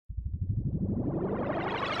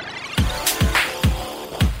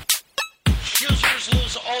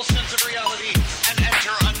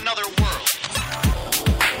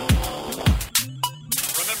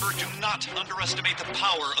underestimate the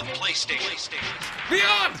power of PlayStation.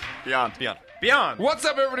 Beyond. What's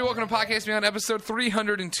up, everybody? Welcome to Podcast Beyond, episode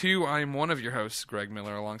 302. I am one of your hosts, Greg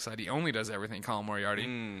Miller, alongside He Only Does Everything, Colin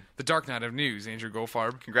Moriarty. The Dark Knight of News, Andrew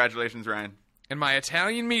Goldfarb. Congratulations, Ryan. And my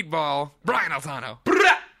Italian meatball, Brian Altano.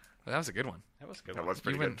 That was a good one. That was a good. That was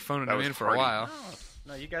pretty You've good. been phoning That them was in for hearty. a while.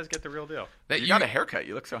 No, you guys get the real deal. That You got a haircut.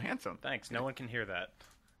 You look so handsome. Thanks. No one can hear that.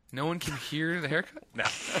 No one can hear the haircut? No.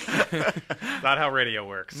 Not how radio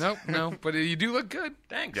works. Nope, no. But you do look good.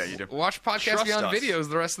 Thanks. Yeah, you do. Watch Podcast Trust Beyond us. videos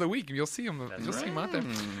the rest of the week. You'll see them. You'll see them out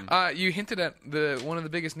there. You hinted at one of the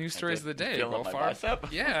biggest news stories of the day. Feeling my Goldfarb.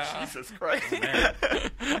 bicep? Yeah. Jesus Christ.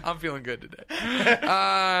 I'm feeling good today.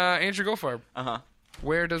 Andrew Goldfarb. Uh-huh.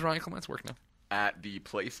 Where does Ryan Clements work now? At the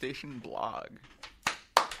PlayStation blog.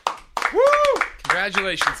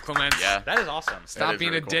 Congratulations, Clements. Yeah. That is awesome. Stop is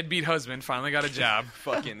being really a cool. deadbeat husband. Finally got a job.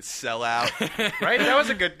 Fucking sellout. Right? That was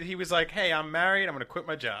a good. He was like, "Hey, I'm married. I'm going to quit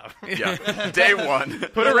my job. Yeah. Day one.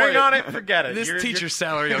 Put a ring on it. Forget it. This You're- teacher's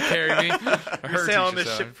salary will carry me. You're sailing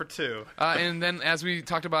this ship for two. And then, as we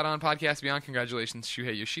talked about on Podcast Beyond, congratulations,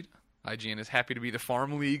 Shuhei Yoshida. IGN is happy to be the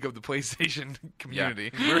farm league of the PlayStation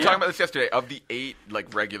community. We were talking about this yesterday. Of the 8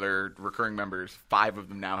 regular recurring members, 5 of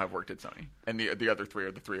them now have worked at Sony, and the other 3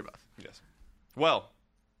 are the 3 of us. Yes. Well,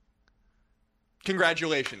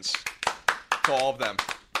 congratulations to all of them.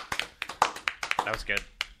 That was good.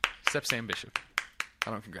 Except Sam Bishop.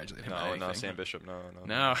 I don't congratulate him on anything. No, Sam Bishop.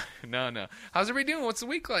 No. No. How's everybody doing? What's the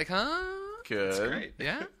week like, huh? Good. Great.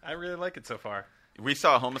 Yeah? I really like it so far. We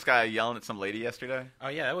saw a homeless guy yelling at some lady yesterday. Oh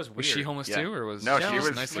yeah, that was weird. Was she homeless Yeah. too, or was No, she she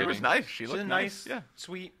was. nice She was lady? nice. She She's looked a nice. nice, Yeah.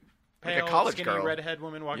 sweet, Like a pale, college skinny girl. redhead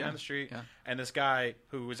woman walking Yeah. down the street, Yeah. and this guy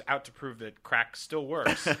who was out to prove that crack still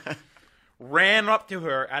works ran up to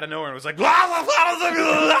her out of nowhere and was like, "La, la, la, la,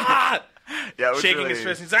 la, la," Yeah. It was shaking really, his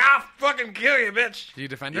fist. He's like, "I'll fucking kill you, bitch." Do you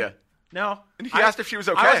defend her? Yeah. No. And he asked if she was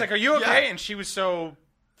okay. I was like, "Are you okay?" Yeah. And she was so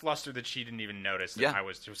flustered that she didn't even notice that Yeah. I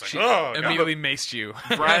was. She was like, She "Oh, God." immediately maced you.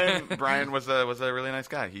 Brian was a really nice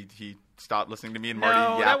guy. He stopped listening to me and Marty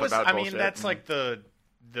No, yap that was. about I bullshit. mean, that's like that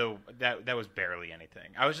was barely anything.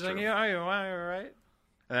 I was just like, True. "Yeah, are you all right?"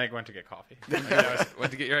 And then I went to get coffee.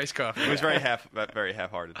 Went to get your iced coffee. It was very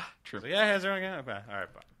half-hearted. true. So, yeah, how's everyone going? All right,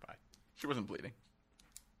 bye. She wasn't bleeding.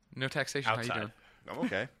 No taxation. How Outside. you doing? I'm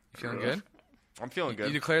okay. You feeling good? I'm feeling You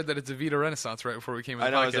good. declared that it's a Vita Renaissance right before we came in. I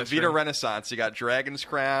know, it's a podcast Vita room. Renaissance. You got Dragon's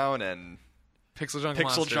Crown and Pixel Junk Pixel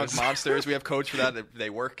Monsters. Junk Monsters. We have codes for that. They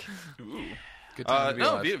work. Good time to be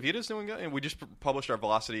No, alive. Vita's doing good. And we just published our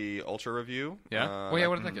Velocity Ultra review. Yeah? Well, yeah,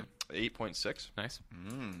 what did that get? 8.6. Nice.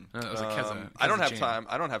 No, that was a Keza. I don't Keza have jam. time.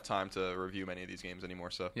 I don't have time to review many of these games anymore.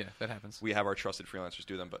 So Yeah, that happens. we have our trusted freelancers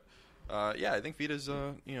do them. But yeah, I think Vita's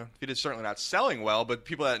Vita's certainly not selling well, but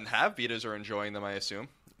people that have Vitas are enjoying them, I assume.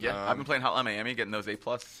 Yeah, I've been playing Hotline Miami, getting those A+.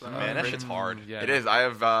 Man, that shit's hard. Yeah. It is. I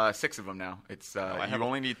have 6 of them now. It's I you have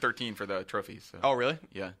only need 13 for the trophies. So. Oh, really?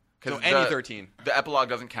 Yeah. So 'Cause any the- 13. The epilogue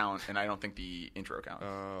doesn't count, and I don't think the intro counts.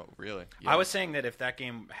 Oh, really? I was saying that if that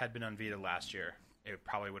game had been on Vita last year, it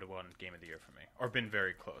probably would have won Game of the Year for me, or been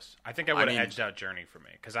very close. I think I would have mean- edged out Journey for me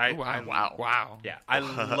because I Wow. yeah I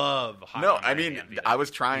love Hotline No, I Miami mean, on Vita. I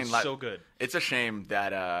was trying. It's so good. It's a shame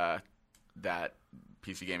that that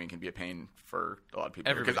PC gaming can be a pain for a lot of people.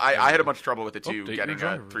 Everybody. Because I had a bunch of trouble with it too, Update getting your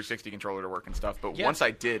a drivers. 360 controller to work and stuff. But Yeah. once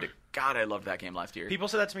I did, God, I loved that game last year. People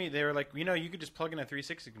said that to me. They were like, you could just plug in a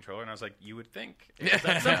 360 controller, and I was like, you would think it was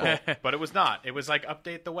that simple, but it was not. It was like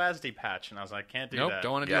update the WASD patch, and I was like, can't do Nope, that.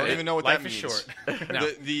 don't want to Yeah, do I don't it. even know what Life that is means.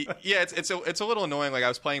 short. Yeah, it's a little annoying. Like I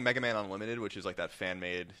was playing Mega Man Unlimited, which is like that fan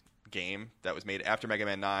made game that was made after Mega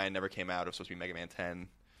Man 9, never came out. It was supposed to be Mega Man 10.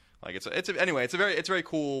 Like it's a very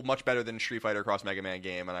cool, much better than Street Fighter Cross Mega Man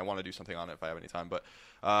game, and I want to do something on it if I have any time. But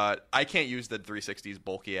I can't use the 360's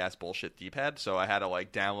bulky ass bullshit D-pad, so I had to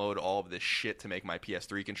like download all of this shit to make my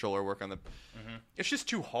PS3 controller work on the. It's just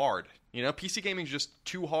too hard, PC gaming's just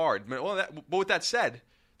too hard. But with that said,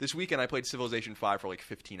 this weekend I played Civilization 5 for like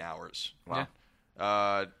 15 hours.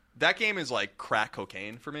 Wow. That game is like crack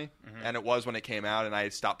cocaine for me, and it was when it came out, and I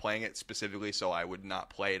stopped playing it specifically so I would not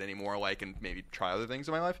play it anymore, and maybe try other things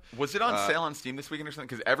in my life. Was it on sale on Steam this weekend or something?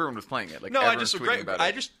 Because everyone was playing it. Like, No, I everyone's just tweeting about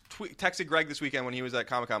it. texted Greg this weekend when he was at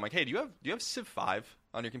Comic-Con. I'm like, hey, do you have Civ 5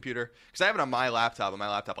 on your computer? Because I have it on my laptop, and my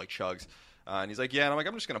laptop like chugs. And he's like, yeah, and I'm like,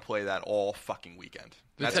 I'm just gonna play that all fucking weekend.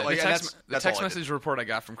 The That's te- all- the and text, that's the all text I did. message report I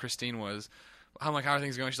got from Christine was, I'm like, how are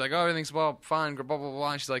things going? She's like, oh, everything's fine, blah, blah,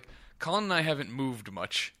 blah. And she's like, Colin and I haven't moved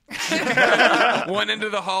much. One end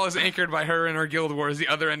of the hall is anchored by her and her Guild Wars. The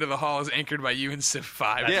other end of the hall is anchored by you and Civ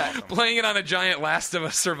 5. Yeah. awesome. Playing it on a giant Last of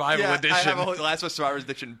Us Survival Edition. I have a whole Last of Us Survivor's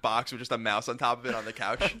Edition box with just a mouse on top of it on the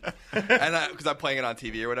couch, and because I'm playing it on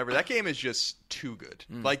TV or whatever. That game is just too good.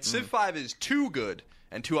 Like Civ 5 is too good,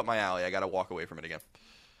 and 2 up my alley. I got to walk away from it again.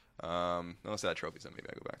 Unless that trophies, then maybe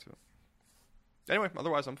I go back to it. Anyway,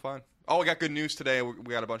 otherwise I'm fine. Oh, I got good news today. We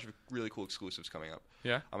got a bunch of really cool exclusives coming up.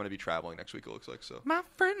 Yeah? I'm going to be traveling next week, it looks like. So. My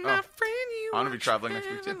friend, you I'm gonna be traveling next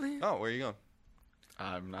week too. Oh, where are you going?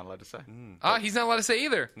 I'm not allowed to say. He's not allowed to say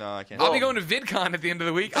either. No, I can't. I'll be going to VidCon at the end of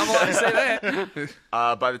the week. I'm allowed to say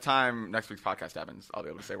that. By the time next week's podcast happens, I'll be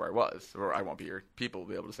able to say where I was, or I won't be here. People will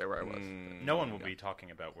be able to say where I was. No one will be talking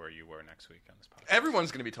about where you were next week on this podcast.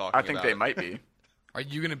 Everyone's going to be talking I think about they it. might be. Are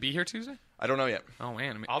you going to be here Tuesday? I don't know yet. Oh,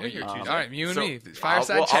 man. I'll be here Tuesday. All right, you and So, me.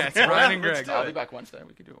 Fireside I'll- chats, I'll- Brian and let's Greg. do I'll be back Wednesday.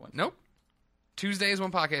 We could do it Wednesday. Nope. Tuesday is when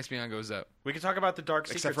Podcast Beyond goes up. We can talk about the dark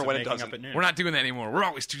secrets Except for of when it making doesn't. up at noon. We're not doing that anymore. We're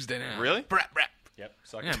always Tuesday now. Really? Brap, brap. Yep.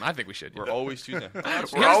 Suck Yeah, it. I think we should. We're always Tuesday. We're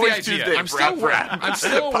Here's always the idea. Tuesday. I'm still, I'm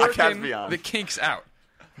still Podcast working Beyond. the kinks out.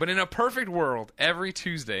 But in a perfect world, every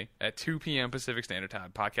Tuesday at 2 p.m. Pacific Standard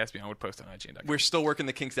Time, Podcast Beyond would post on IGN.com. We're still working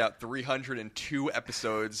the kinks out 302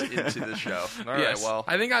 episodes into the show. All right, Yes. well.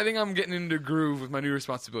 I think I'm getting into a groove with my new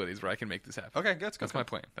responsibilities where I can make this happen. Okay, that's good. That's my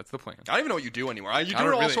plan. That's the plan. I don't even know what you do anymore. You're don't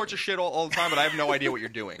doing all really- sorts of shit all the time, but I have no idea what you're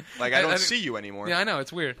doing. Like, I don't I- see you anymore. Yeah, I know.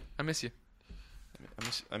 It's weird. I miss you.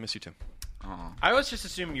 I miss you too. I always just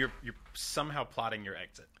assume you're somehow plotting your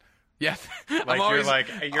exit. Yeah. Like, I'm always,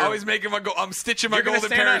 you're always making my I'm stitching my You're gonna golden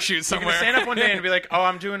stand parachute up, somewhere. You're gonna stand up one day and be like, "Oh,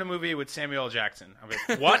 I'm doing a movie with Samuel L. Jackson." I'll be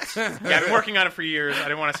like, "What? Yeah, I've been working on it for years. I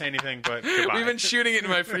didn't want to say anything, but goodbye. We've been shooting it in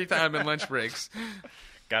my free time and lunch breaks.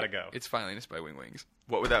 Gotta go." It's Finally by Wing Wings.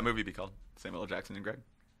 What would that movie be called? Samuel L. Jackson and Greg?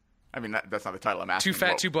 I mean, that's not the title I'm asking. Too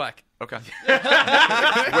fat, What- too black. Okay.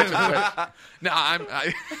 No,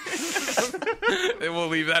 we'll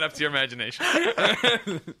leave that up to your imagination.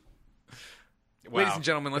 Wow. Ladies and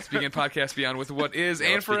gentlemen, let's begin Podcast Beyond with what is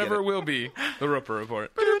and let's begin forever it. will be the Roper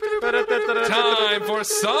Report. Time for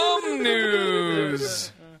some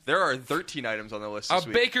news. There are 13 items on the list A this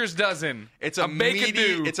week. baker's dozen. It's a bacon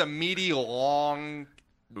meaty, it's a meaty, long.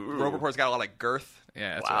 Rope Report's got a lot of girth.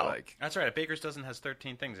 Yeah, that's what I Wow. like. That's right. A baker's dozen has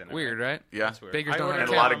 13 things in it. Weird, right? Yeah. That's weird. Bakers I don't ordered, have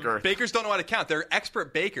And a lot of um, girth. Bakers don't know how to count. They're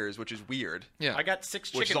expert bakers, which is weird. Yeah. I got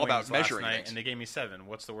 6 Which is chicken all about wings last measuring night, things. and they gave me 7.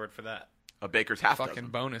 What's the word for that? A baker's half Fucking dozen.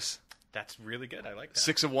 bonus. That's really good. I like that.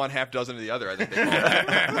 6 of one, half dozen of the other. I think they call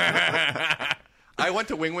it. I went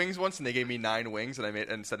to Wing Wings once, and they gave me 9 wings, and I made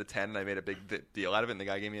instead of 10, and I made a big deal out of it. And the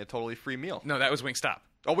guy gave me a totally free meal. No, that was Wingstop.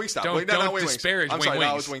 Oh, Wingstop. Don't- Not don't Wing disparage Wings. I'm Wing sorry,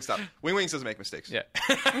 that Wings. was Wingstop. Wing Wings doesn't make mistakes. Yeah.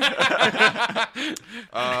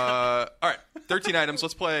 All right, 13 items.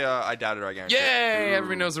 Let's play I Doubt It or I Guarantee It. Yay!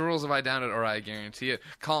 Everybody knows the rules of I Doubt It or I Guarantee It.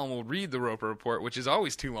 Colin will read the Roper Report, which is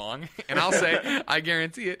always too long, and I'll say I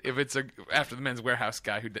guarantee it if it's after the Men's Warehouse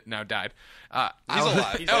guy who now died. He's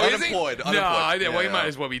alive. He's Oh, is he? unemployed. No, Unemployed. well, he Yeah, might yeah.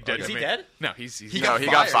 as well be dead. Okay. Is he I mean- dead? No, he's He No, got he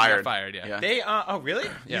fired. got He fired. got fired, yeah. They oh really?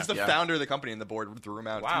 He's the Yeah. founder of the company, and the board threw him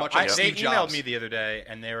out. Wow. Much like They Steve emailed Jobs. me the other day,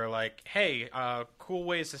 and they were like, "Hey, cool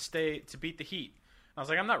ways to beat the heat." I was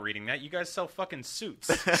like, "I'm not reading that. You guys sell fucking suits."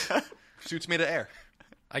 Suits made of air.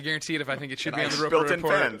 I guarantee it if I think it should And be on the ice Roper built-in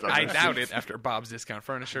Report. fans on I those doubt suits. it after Bob's Discount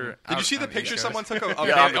Furniture. Did you see the picture someone took of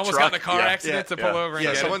Yeah, on the almost truck. got in a car Yeah. accident to pull over and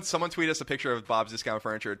Yeah, get it. someone tweeted us a picture of Bob's Discount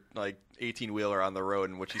Furniture, like 18-wheeler on the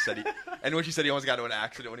road, in which he said he almost got into an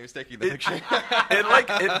accident when he was taking the picture.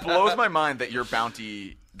 It blows my mind that your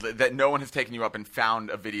bounty, that no one has taken you up and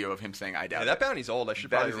found a video of him saying I doubt Yeah, it. that bounty's old. I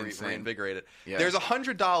should That probably is insane. reinvigorate it. Yeah. There's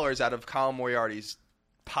 $100 out of Colin Moriarty's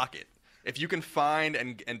pocket. If you can find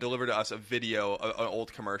and deliver to us a video, an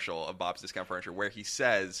old commercial of Bob's Discount Furniture where he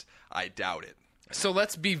says, I doubt it. So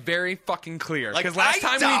let's be very fucking clear. Like, Because last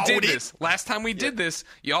I time we doubt did this,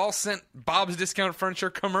 y'all sent Bob's Discount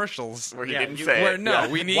Furniture commercials. Where he Yeah, didn't you- say Where it. no, Yeah.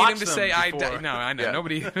 we need Watch him to them say I before. doubt. No, I know Yeah.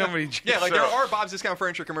 nobody. Yeah, like So- there are Bob's Discount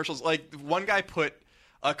Furniture commercials. Like one guy put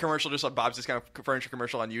a commercial, just a Bob's Discount Furniture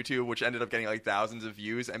commercial on YouTube, which ended up getting like thousands of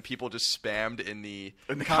views, and people just spammed in the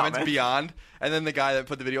comments comments. Beyond. And then the guy that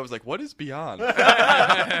put the video was like, "What is Beyond?"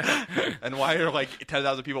 And why are like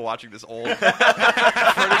 10,000 people watching this old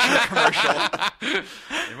furniture commercial?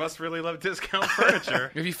 You must really love discount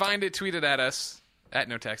furniture. If you find it, tweet it at us at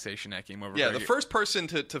No Taxation at Game Over. Yeah, Greg. the first person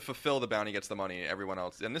to fulfill the bounty gets the money. Everyone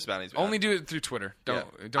else, and this bounty's only do it through Twitter. Don't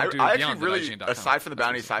I do it actually beyond really, IGN.com. aside from the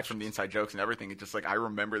bounty, aside from the inside jokes and everything, it's just like I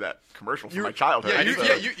remember that commercial from my You- childhood.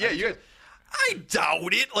 Yeah, you. I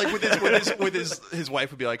doubt it. Like with his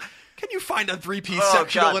wife would be like, "Can you find a 3-piece Oh,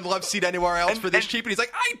 sectional God. and love seat anywhere else for this cheap?" And he's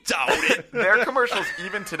like, "I doubt it." Their commercials,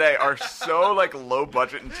 even today, are so like low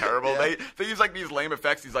budget and terrible. Yeah. They use like these lame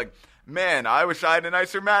effects. These like man, I wish I had a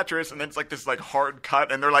nicer mattress. And then it's like this like hard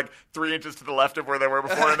cut, and they're like 3 inches to the left of where they were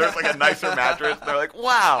before, and there's like a nicer mattress. And they're like,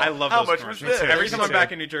 wow, I love how those much was commercials. this? Every time I'm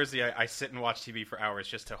back in New Jersey, I sit and watch TV for hours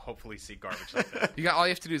just to hopefully see garbage like that. All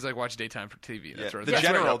you have to do is like watch daytime for TV. That's right. The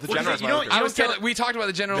General. The General's you my don't- favorite. I was telling. We talked about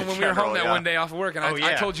the General when we were home General, that yeah. one day off of work, and Oh,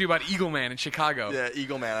 I yeah. told you about Eagle Man in Chicago. Yeah,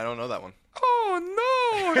 Eagle Man. I don't know that one.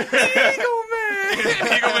 Oh no, Eagle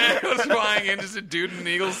Man! Eagle Man goes flying in, just a dude in an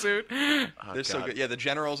eagle suit. They're so good. Yeah, the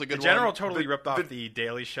General's a good The General one. totally ripped off the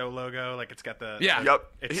Daily Show logo. Like it's got the Yeah. Yep.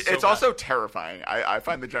 It's It's, so also terrifying. I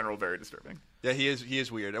find the General very disturbing. Yeah, he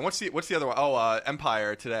is weird. And what's the other one? Oh,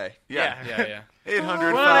 Empire Today. yeah.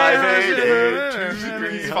 800, What 588, is it?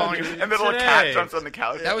 2300. And the little cat Today. jumps on the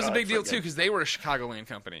couch. That was a big it's deal so too good. because they were a Chicagoland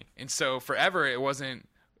company, and so forever it wasn't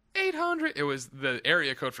 800. It was the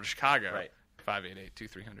area code for Chicago. Right.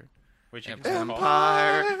 588-2300. Which you Yep. can call.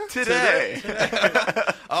 Empire today.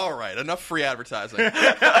 All right, enough free advertising.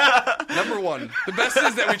 Number one. The best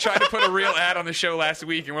is that we tried to put a real ad on the show last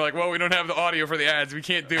week, and we're like, well, we don't have the audio for the ads. We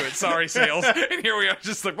can't do it. Sorry, sales. And here we are,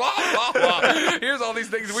 just like, blah, blah, blah. Here's all these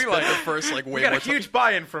things we like. The first like We way got a more huge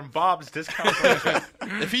buy-in from Bob's discount. promotion.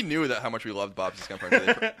 If he knew that how much we loved Bob's Discount Party,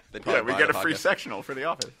 they'd probably Yeah, we buy get the a free podcast. sectional for the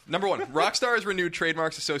office. Number one, Rockstar has renewed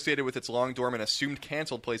trademarks associated with its long dormant, assumed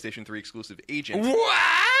canceled PlayStation 3 exclusive Agent. What?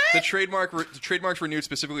 The trademarks renewed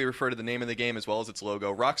specifically refer to the name of the game as well as its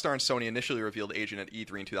logo. Rockstar and Sony initially revealed Agent at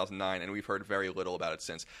E3 in 2009, and we've heard very little about it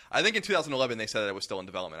since. I think in 2011 they said that it was still in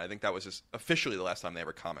development. I think that was just officially the last time they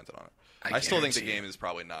ever commented on it. I still think the game is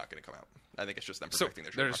probably not going to come out. I think it's just them So protecting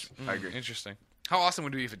their there's, trademarks. I agree. Interesting. How awesome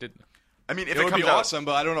would it be if it didn't? I mean, if It would comes be out, awesome,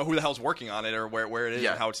 but I don't know who the hell's working on it or where it is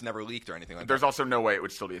Yeah. and how it's never leaked or anything like There's that. also no way it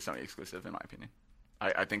would still be a Sony exclusive, in my opinion.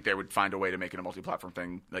 I think they would find a way to make it a multi-platform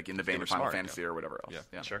thing, like in the vein were of Final smart, Fantasy or whatever else.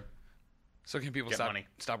 Yeah. Sure. So can people Get money.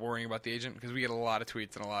 stop worrying about the agent? Because we get a lot of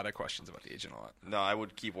tweets and a lot of questions about the agent a lot. No, I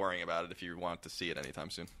would keep worrying about it if you want to see it anytime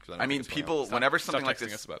soon. 'Cause don't I think mean, it's going people, out. whenever Stop something like texting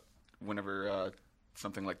this, us about. whenever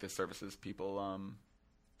something like this surfaces, people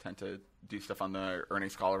tend to do stuff on the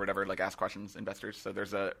earnings call or whatever, like ask questions, investors. So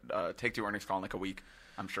there's a Take-Two earnings call in like a week.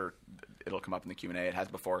 I'm sure it'll come up in the Q&A. It has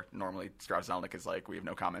before. Normally, Strauss Zelnick is like, we have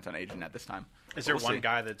no comment on Agent at this time. Is there We'll one see.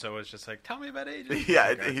 guy that's always just like, tell me about Agent? Yeah,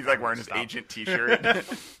 Okay, he's like wearing his stop. Agent T-shirt.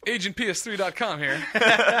 AgentPS3.com here.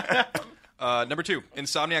 Number two,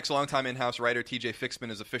 Insomniac's longtime in-house writer TJ Fixman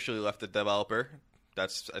has officially left the developer. I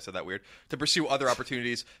said that weird. To pursue other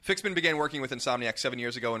opportunities. Fixman began working with Insomniac 7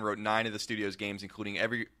 years ago and wrote 9 of the studio's games, including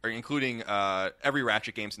every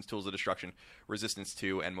Ratchet game since Tools of Destruction, Resistance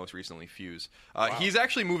 2, and most recently Fuse. He's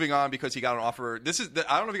actually moving on because he got an offer. I don't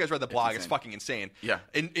know if you guys read the blog. It's insane. fucking insane. Yeah.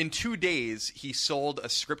 In 2 days, he sold a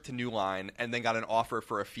script to New Line and then got an offer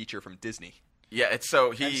for a feature from Disney. Yeah, it's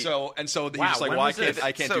so he. And so he's Wow, just like, when well, was this?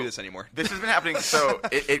 I can't So, do this anymore. This has been happening. So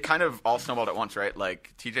it kind of all snowballed at once, right?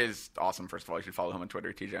 Like TJ's awesome. First of all, you should follow him on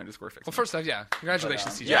Twitter, TJ_Fixman. Well, first off, yeah.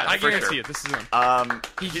 Congratulations, TJ. yeah, I for guarantee sure. it. This is him.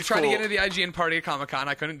 He he's tried to cool. get into the IGN party at Comic-Con.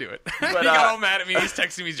 I couldn't do it. But, he got all mad at me. He's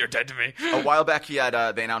texting me, you're dead to me. A while back, he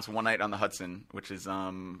had they announced One Night on the Hudson, which is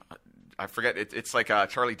I forget. It's like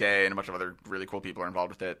Charlie Day and a bunch of other really cool people are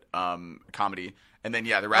involved with it. Comedy, and then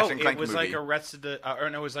the Ratchet Oh, and Clank it was movie. like Arrested, or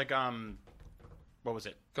no, it was like, what was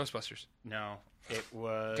it? Ghostbusters. No, it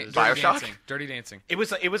was... Dirty Bioshock? Dancing. Dirty Dancing. It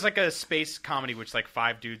was like a space comedy, which like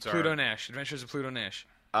 5 dudes are... Pluto Nash. Adventures of Pluto Nash.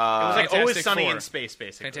 It was like Fantastic Always Sunny Four. in Space,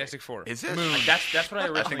 basically. Fantastic Four. Is it? Like, that's what I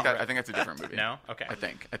originally I read. think that's a different movie. No? Okay. I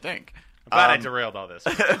think. I'm glad I Um, derailed all this.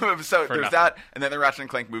 so there's nothing. that, and then the Ratchet and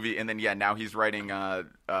Clank movie, and then now he's writing a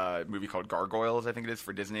movie called Gargoyles, I think it is,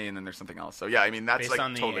 for Disney, and then there's something else. So yeah, I mean that's Based like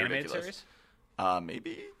on the totally animated ridiculous. series?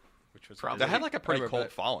 Maybe. Which was Probably. That had like a pretty Probably, cult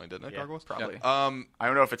but- following, didn't it, Yeah. Gargoyles? Probably. I I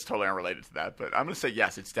don't know if it's totally unrelated to that, but I'm gonna say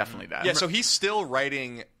yes. It's definitely that. Yeah, so he's still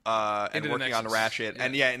writing and Into the working on Nexus. Ratchet,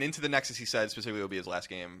 Yeah. and Into the Nexus. He said specifically it will be his last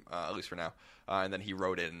game, at least for now. And then he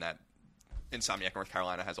wrote it, and that Insomniac North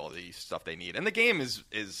Carolina has all the stuff they need, and the game is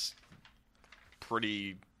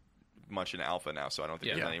pretty much an alpha now, so I don't think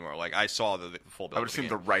Yeah. there's anymore. Like I saw the full build. I would of the assume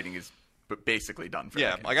the game. writing is basically done for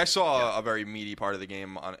Yeah, that game. like I saw a very meaty part of the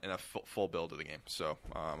game in a full build of the game. So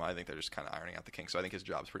I think they're just kind of ironing out the kinks. So I think his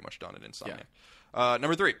job's pretty much done at Insomniac.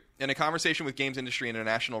 Number 3, in a conversation with Games Industry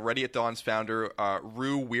International, Ready at Dawn's founder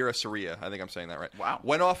Rue Weerasuriya, I think I'm saying that right. Wow.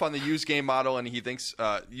 Went off on the used game model, and he thinks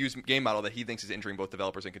used game model that he thinks is injuring both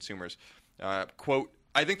developers and consumers. Quote.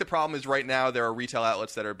 I think the problem is right now there are retail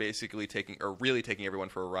outlets that are basically really taking everyone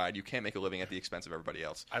for a ride. You can't make a living at the expense of everybody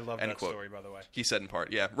else. I love End that quote. story, by the way. He said in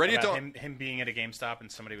part, yeah. Ready at About Dawn. him being at a GameStop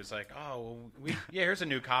and somebody was like, "Oh, well, here's a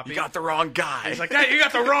new copy." You got the wrong guy. He's like, "Hey, you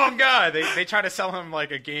got the wrong guy." They tried to sell him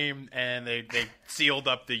like a game, and they sealed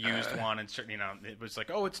up the used one, and it was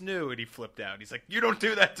like, "Oh, it's new," and he flipped out. He's like, "You don't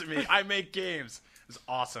do that to me. I make games." It's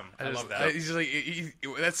awesome. I love that. He's like,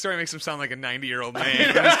 that story makes him sound like a 90-year-old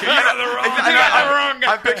man.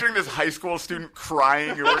 I'm picturing this high school student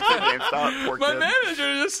crying who works at GameStop. Poor My kid.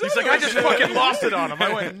 manager just He's like, I just fucking lost it on him.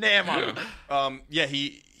 I went nam on him. Yeah,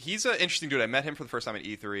 he's an interesting dude. I met him for the first time at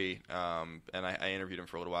E3, and I interviewed him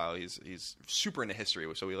for a little while. He's super into history,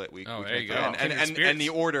 so we there you go. and the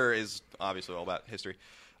order is obviously all about history.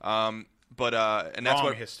 And that's Wrong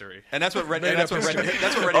what history. And that's what Reddit. That's what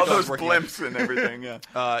Reddit All does those working blimps and everything. Yeah.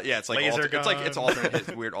 yeah, it's like Laser it's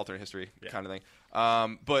alternate weird alternate history kind of thing.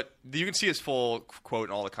 But you can see his full quote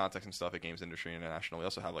and all the context and stuff at Games Industry International. We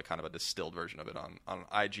also have like kind of a distilled version of it on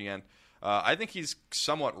IGN. I think he's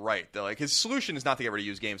somewhat right. That like his solution is not to get rid of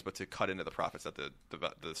used games, but to cut into the profits that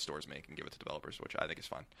the stores make and give it to developers, which I think is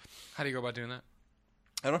fine. How do you go about doing that?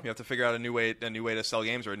 I don't know. You have to figure out a new way to sell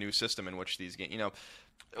games or a new system in which these games.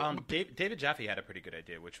 David Jaffe had a pretty good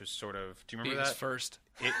idea, which was sort of. Do you remember He was that? first.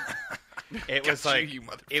 It was like you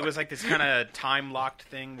motherfucker. it was like this kind of time locked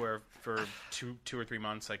thing where for two or 3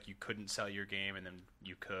 months, like you couldn't sell your game, and then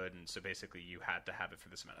you could, and so basically you had to have it for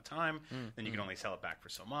this amount of time. Then you could only sell it back for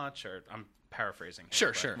so much. Or I'm paraphrasing.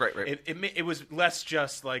 Here, Sure. Right. It was less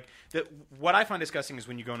just like what I find disgusting is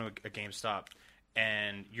when you go into a GameStop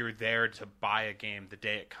and you're there to buy a game the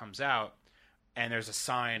day it comes out, and there's a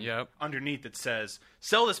sign underneath that says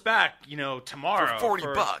 "Sell this back," tomorrow For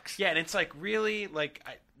 $40. Yeah, and it's like really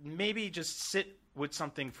maybe just sit with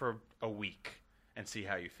something for a week and see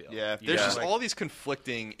how you feel. Yeah, there's just all these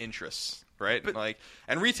conflicting interests, right?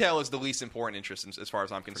 And retail is the least important interest as far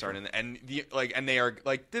as I'm concerned. And they are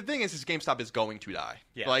like the thing is GameStop is going to die.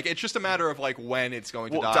 Yeah. Like it's just a matter of like when it's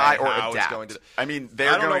going to die or how adapt. It's going to. I mean,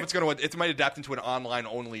 I don't know if it's going to. It might adapt into an online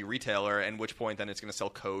only retailer, at which point then it's going to sell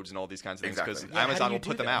codes and all these kinds of things because Exactly. Amazon will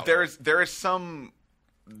put them out. There is some.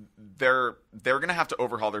 They're going to have to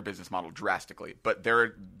overhaul their business model drastically, but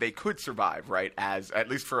they could survive, right? As at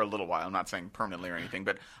least for a little while. I'm not saying permanently or anything,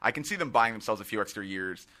 but I can see them buying themselves a few extra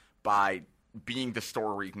years by being the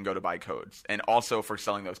store where you can go to buy codes, and also for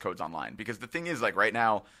selling those codes online. Because the thing is, like right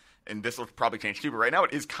now, and this will probably change too, but right now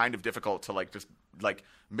it is kind of difficult to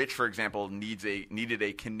Mitch, for example, needed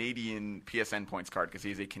a Canadian PSN points card because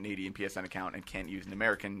he has a Canadian PSN account and can't use an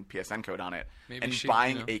American PSN code on it.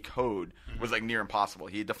 Buying a code was like near impossible.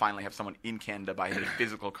 He had to finally have someone in Canada buy him a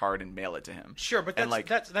physical card and mail it to him. Sure, but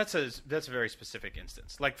that's a very specific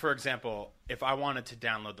instance. Like for example, if I wanted to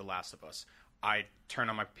download The Last of Us, I turn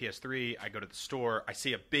on my PS3, I go to the store, I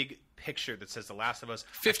see a big picture that says The Last of Us.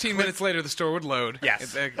 15 minutes later, the store would load.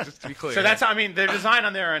 Yes. Just to be clear. So that's, their design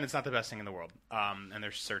on their end is not the best thing in the world, and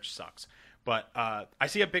their search sucks. But I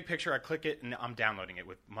see a big picture, I click it, and I'm downloading it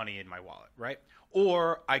with money in my wallet, right?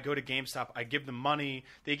 Or I go to GameStop, I give them money,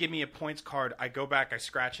 they give me a points card, I go back, I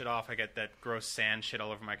scratch it off, I get that gross sand shit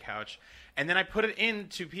all over my couch, and then I put it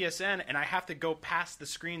into PSN, and I have to go past the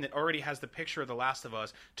screen that already has the picture of The Last of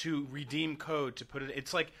Us to redeem code to put it.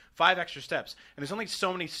 It's like 5 extra steps, and there's only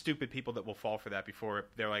so many stupid people that will fall for that before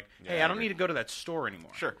they're like, hey, I don't need to go to that store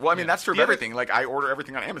anymore. Sure. Well, I mean, that's true of everything. Like, I order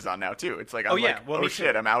everything on Amazon now, too. It's like,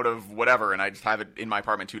 shit, I'm out of whatever, and I just have it in my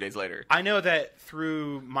apartment 2 days later. I know that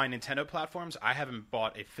through my Nintendo platforms, I haven't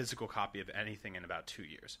bought a physical copy of anything in about 2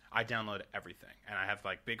 years. I download everything, and I have,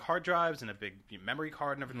 like, big hard drives and a big memory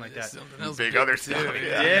card and everything like that. Big other stuff.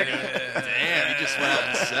 Damn, he just went out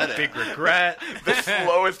and said it. Big regret. The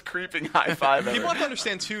slowest creeping high five ever. People have to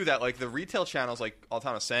understand too that like the retail channels, like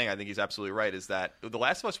Altan was saying, I think he's absolutely right, is that The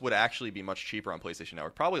Last of Us would actually be much cheaper on PlayStation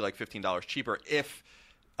Network, probably like $15 cheaper if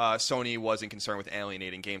Sony wasn't concerned with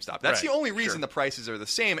alienating GameStop. That's the only reason the prices are the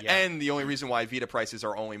same, and the only reason why Vita prices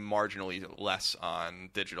are only marginally less on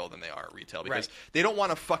digital than they are at retail, because they don't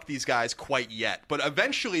want to fuck these guys quite yet, but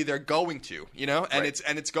eventually they're going to, and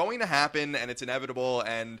it's going to happen, and it's inevitable,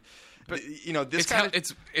 and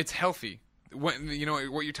it's healthy. What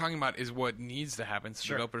you're talking about is what needs to happen so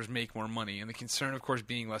developers make more money, and the concern, of course,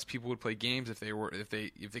 being less people would play games if they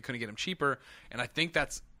couldn't get them cheaper, and I think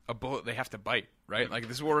that's a bullet they have to bite, right? Like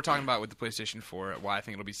this is what we're talking about with the PlayStation 4. Why I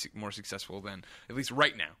think it'll be more successful than at least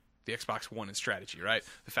right now the Xbox One and strategy, right?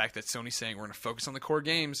 The fact that Sony's saying we're going to focus on the core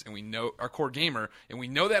games, and we know our core gamer, and we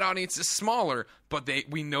know that audience is smaller, but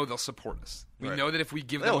we know they'll support us. We know that if we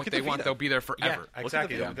give them what they want, they'll be there forever. Yeah,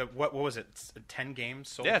 exactly. What was it? 10 games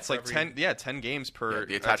sold? Yeah, it's like 10 games per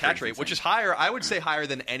attach rate, which is higher. I would say higher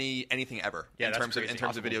than anything ever in terms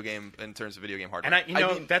of video game hardware.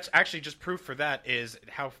 And that's actually just proof for that is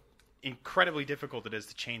how incredibly difficult it is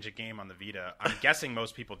to change a game on the Vita. I'm guessing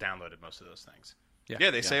most people downloaded most of those things. Yeah,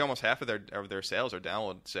 they say almost half of their sales are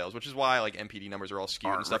download sales, which is why like MPD numbers are all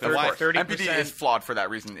skewed and stuff. Of And why course. 30% MPD is flawed for that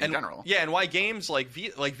reason in general. Yeah, and why games like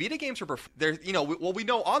Vita games are they're we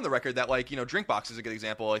know on the record that like Drinkbox is a good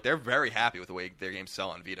example. Like they're very happy with the way their games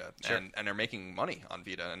sell on Vita, and they're making money on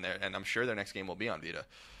Vita, and I'm sure their next game will be on Vita.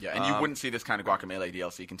 Yeah, and you wouldn't see this kind of Guacamelee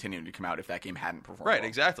DLC continuing to come out if that game hadn't performed Right, well.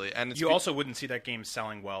 exactly. And You also wouldn't see that game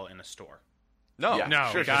selling well in a store. no, Yeah. No,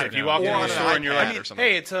 Sure, God, sure, if you no. walk Or into on a an store and you're iPad like, or something.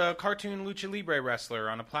 hey, it's a cartoon Lucha Libre wrestler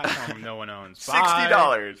on a platform no one owns.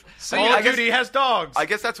 $60. Call of Duty has dogs. I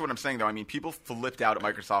guess that's what I'm saying, though. I mean, people flipped out at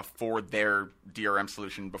Microsoft for their DRM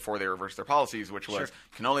solution before they reversed their policies, which was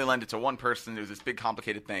you can only lend it to one person. It was this big,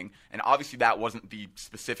 complicated thing. And obviously that wasn't the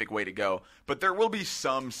specific way to go. But there will be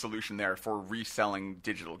some solution there for reselling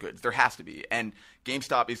digital goods. There has to be. And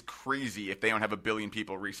GameStop is crazy if they don't have a billion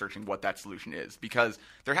people researching what that solution is, because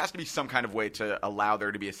there has to be some kind of way to allow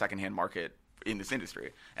there to be a secondhand market in this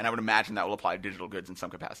industry. And I would imagine that will apply to digital goods in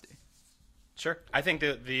some capacity. Sure. I think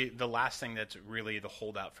the last thing that's really the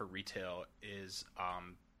holdout for retail is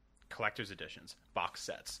collector's editions, box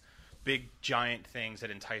sets. Big, giant things that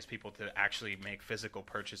entice people to actually make physical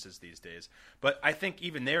purchases these days. But I think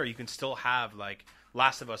even there, you can still have, like,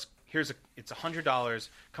 Last of Us, it's $100,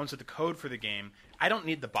 comes with the code for the game. I don't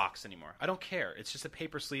need the box anymore. I don't care. It's just a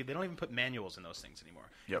paper sleeve. They don't even put manuals in those things anymore.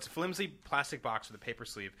 Yep. It's a flimsy plastic box with a paper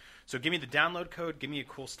sleeve. So give me the download code, give me a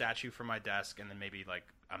cool statue for my desk, and then maybe, like,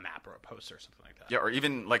 a map or a poster or something like that. Yeah, or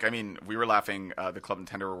even, like, I mean, we were laughing, the Club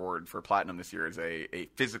Nintendo reward for Platinum this year is a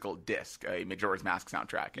physical disc, a Majora's Mask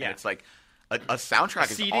soundtrack. And it's like, a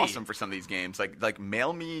soundtrack is CD. awesome for some of these games. Like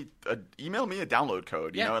email me a download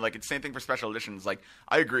code, you know? And, like, it's the same thing for special editions. Like,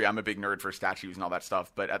 I agree, I'm a big nerd for statues and all that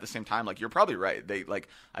stuff, but at the same time, like, you're probably right.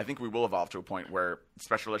 I think we will evolve to a point where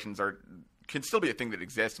special editions can still be a thing that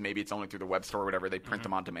exists. Maybe it's only through the web store or whatever. They print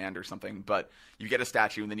them on demand or something. But you get a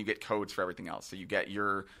statue, and then you get codes for everything else. So you get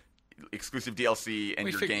your exclusive DLC and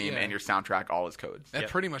your game and your soundtrack all as codes. That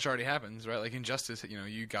pretty much already happens, right? Like Injustice,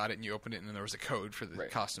 you got it and you opened it, and then there was a code for the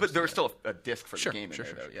costumes. But there was still a disc for the game in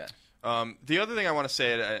there, though. Yeah. The other thing I want to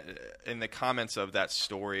say in the comments of that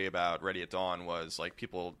story about Ready at Dawn was like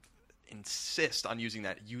people insist on using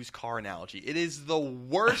that used car analogy. It is the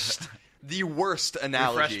worst. The worst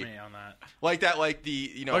analogy. Refresh me on that. Like that, like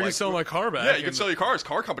the, I can sell my car back. Yeah, you can sell your cars.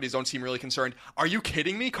 Car companies don't seem really concerned. Are you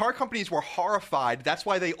kidding me? Car companies were horrified. That's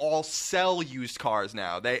why they all sell used cars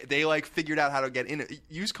now. They like figured out how to get in it.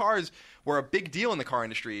 Used cars were a big deal in the car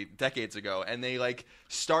industry decades ago, and they like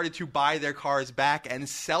started to buy their cars back and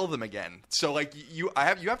sell them again. So like you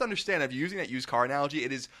have to understand, if you're using that used car analogy,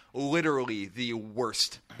 it is literally the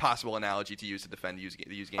worst possible analogy to use to defend the used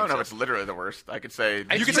game. Oh no, sales. it's literally the worst. I could say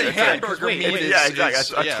You could say hamburger meat. Yeah,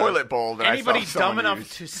 exactly. A toilet bowl that Anybody I saw dumb someone enough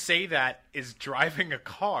use. to say that is driving a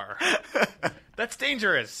car. That's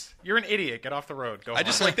dangerous. You're an idiot. Get off the road. Go I home.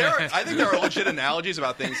 just like I think there are legit analogies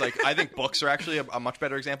about things. Like I think books are actually a much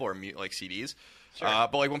better example, or like CDs.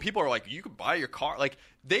 But like when people are like, you could buy your car, like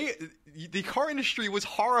the car industry was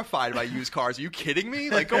horrified by used cars. Are you kidding me?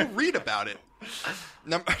 Like go read about it.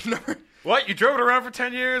 Number What? You drove it around for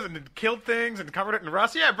 10 years and killed things and covered it in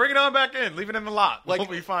rust? Yeah, bring it on back in. Leave it in the lot. like We'll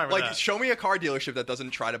be fine with like that. show me a car dealership that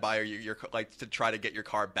doesn't try to buy your like to try to get your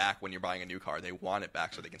car back when you're buying a new car. They want it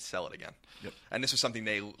back so they can sell it again. Yep. And this was something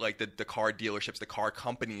they like the car dealerships, the car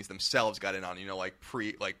companies themselves got in on. Like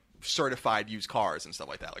certified used cars and stuff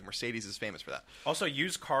like that. Like Mercedes is famous for that. Also,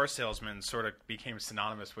 used car salesmen sort of became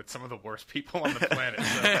synonymous with some of the worst people on the planet.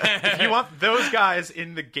 So if you want those guys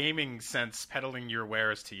in the gaming sense peddling your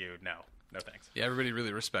wares to you, no thanks. Yeah, everybody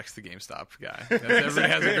really respects the GameStop guy. Everybody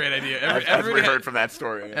has a great idea. As we heard from that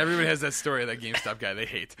story. Everybody has that story of that GameStop guy they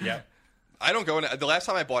hate. Yeah. I don't go in. The last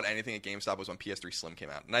time I bought anything at GameStop was when PS3 Slim came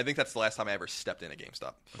out, and I think that's the last time I ever stepped in a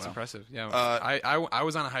GameStop. That's impressive. Yeah, I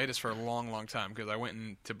was on a hiatus for a long, long time because I went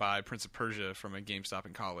in to buy Prince of Persia from a GameStop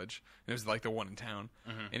in college. And it was like the one in town,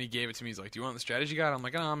 and he gave it to me. He's like, "Do you want the strategy guide?" I'm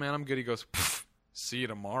like, "Oh man, I'm good." He goes, "See you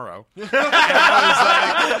tomorrow." And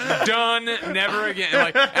I was like, done, never again.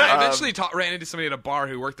 And I eventually ran into somebody at a bar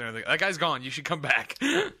who worked there. I was like, "That guy's gone. You should come back."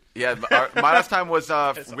 Yeah, my last time was with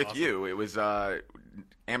awesome. you. It was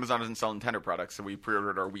Amazon doesn't sell Nintendo products, so we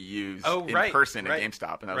pre-ordered our Wii U's in right, person right, at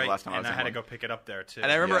GameStop, and that was the last time I was and in I had to one. go pick it up there too. And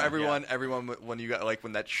I remember Yeah, everyone when you got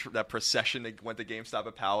when that procession that went to GameStop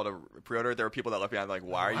at Powell to pre-order, there were people that left behind like,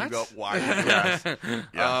 why are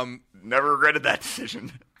you Never regretted that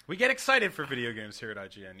decision. We get excited for video games here at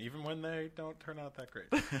IGN, even when they don't turn out that great.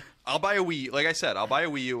 I'll buy a Wii. Like I said, I'll buy a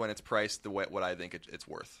Wii U when it's priced what I think it's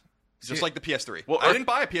worth. Just like the PS3. Well, I didn't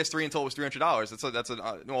buy a PS3 until it was $300.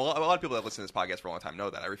 A lot of people that listen to this podcast for a long time know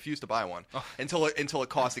that. I refused to buy one until it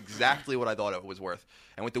cost exactly what I thought it was worth.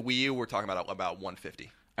 And with the Wii U, we're talking about $150.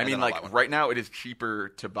 I mean, then I'll buy like one. right now, it is cheaper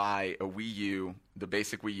to buy a Wii U, the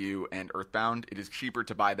basic Wii U, and Earthbound. It is cheaper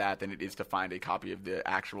to buy that than it is to find a copy of the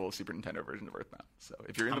actual Super Nintendo version of Earthbound. So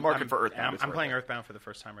if you're in the market for Earthbound, it's I'm worth playing it. Earthbound for the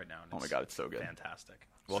first time right now. And Oh my God, it's so good. Fantastic.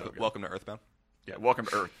 Welcome to Earthbound. Yeah, welcome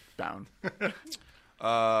to Earthbound.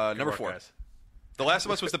 Number work, 4. guys. The Last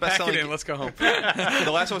of Us was the Pack it best-selling. in. Let's go home.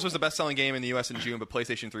 The Last of Us was the best-selling game in the U.S. in June, but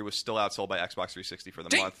PlayStation 3 was still outsold by Xbox 360 for the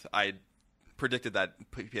Dang. month. I predicted that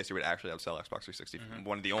PS3 would actually outsell Xbox 360.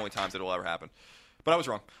 One of the only times it will ever happen. But I was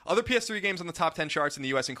wrong. Other PS3 games on the top 10 charts in the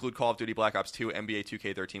U.S. include Call of Duty Black Ops 2, NBA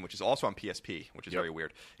 2K13, which is also on PSP, which is very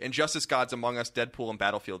weird. Injustice: Gods Among Us, Deadpool, and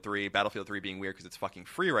Battlefield 3. Battlefield 3 being weird because it's fucking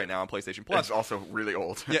free right now on PlayStation Plus. It's also really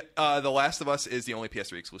old. Yeah, The Last of Us is the only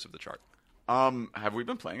PS3 exclusive to the chart. Have we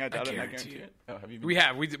been playing? I doubt it. I guarantee guarantee it. Oh, have you been? We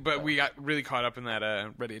have, but we got really caught up in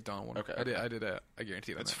that Ready at Dawn one. Okay. I did. I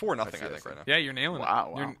guarantee that. It's 4-0, I I think, see. right now. Yeah, you're nailing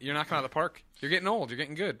Wow, it. wow. You're knocking out of the park. You're getting old. You're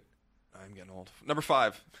getting good. I'm getting old. Number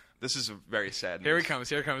 5. This is very sad. Here news. he comes.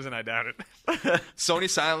 Here he comes, and I doubt it. Sony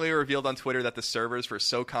silently revealed on Twitter that the servers for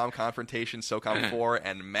SOCOM Confrontation, SOCOM 4,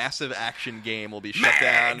 and Massive Action Game will be shut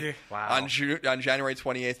down Wow. on January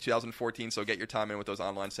 28th, 2014. So get your time in with those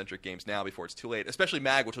online-centric games now before it's too late. Especially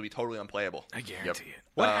MAG, which will be totally unplayable. I guarantee it.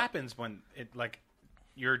 What happens when it like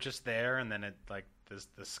you're just there and then it like does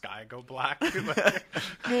the sky go black?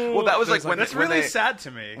 Well, that was like when that's when really they, sad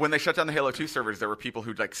to me. When they shut down the Halo 2 servers, there were people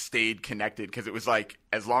who like stayed connected because it was like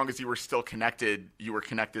as long as you were still connected, you were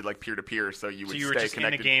connected like peer to peer, so you would so you were stay just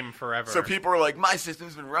connected. in a game forever. So people were like, "My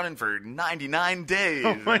system's been running for 99 days,"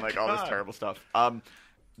 and my like all this God. terrible stuff.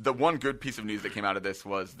 The one good piece of news that came out of this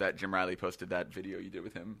was that Jim Riley posted that video you did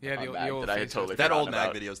with him. Yeah, on the Mag old that I had face totally That old forgotten MAG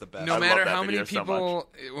about. video is the best. No I love matter that how many video so people,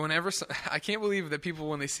 I can't believe that people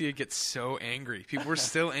when they see it get so angry. People were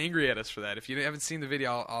still angry at us for that. If you haven't seen the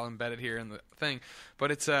video, I'll embed it here in the thing. But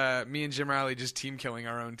it's me and Jim Riley just team killing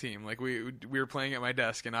our own team. Like we were playing at my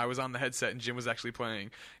desk, and I was on the headset, and Jim was actually playing.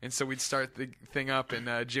 And so we'd start the thing up,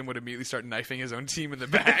 and Jim would immediately start knifing his own team in the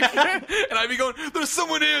back, and I'd be going, "There's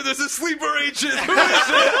someone here. There's a sleeper agent. Who is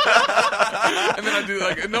it?" And then I'd do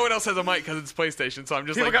like no one else has a mic because it's PlayStation, so I'm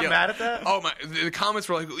just People like got mad at that? Oh my! The comments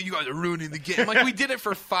were like, "You guys are ruining the game." I'm like, we did it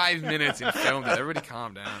for 5 minutes and filmed it. Everybody,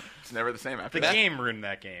 calm down. It's never the same after the that. game ruined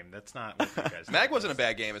that game. That's not what you guys MAG did. wasn't a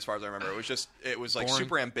bad game as far as I remember. It was like Boring.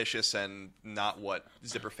 super ambitious and not what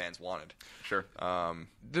Zipper fans wanted. Sure.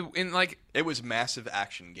 It was Massive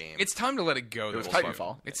Action Game. It's time to let it go. It was though.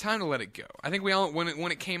 Titanfall. It's time to let it go. I think we all when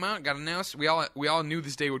it came out, got announced. We all knew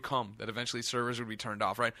this day would come that eventually servers would be turned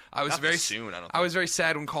off. Right? I was Not very soon, I don't I was very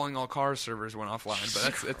sad when Calling All Cars servers went offline,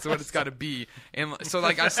 but that's what it's got to be. And so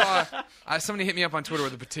like I saw somebody hit me up on Twitter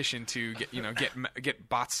with a petition to get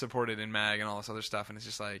bots supported in MAG and all this other stuff, and it's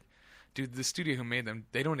just like, dude, the studio who made them,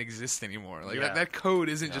 they don't exist anymore. Like Yeah. that code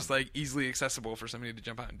isn't just like easily accessible for somebody to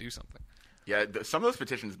jump out and do something. Yeah, some of those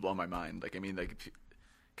petitions blow my mind. Like, I mean, like,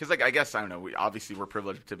 because, like, I guess, I don't know, we're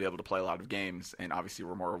privileged to be able to play a lot of games, and obviously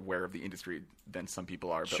we're more aware of the industry than some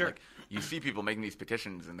people are. But, Sure. like, you see people making these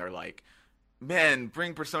petitions, and they're like, man,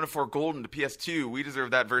 bring Persona 4 Golden to PS2. We deserve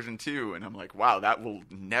that version, too. And I'm like, wow, that will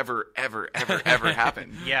never, ever, ever, ever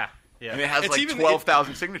happen. Yeah. Yeah. And it has, It's like, even-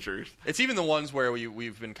 12,000 signatures. It's even the ones where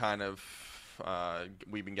we've been kind of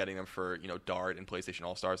we've been getting them for Dart and PlayStation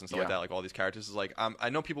All Stars and stuff like Yeah. that. Like all these characters is like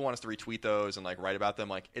I know people want us to retweet those and like write about them.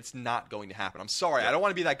 Like it's not going to happen. I'm sorry, I don't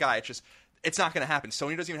want to be that guy. It's not going to happen.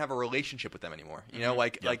 Sony doesn't even have a relationship with them anymore.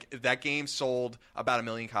 Like that game sold about 1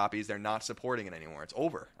 million copies. They're not supporting it anymore. It's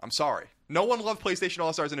over. I'm sorry. No one loved PlayStation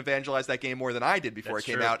All Stars and evangelized that game more than I did before That's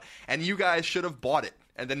it came true. out. And you guys should have bought it.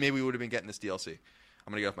 And then maybe we would have been getting this DLC.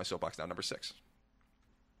 I'm going to get off my soapbox now. Number 6.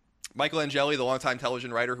 Michael Angeli, the longtime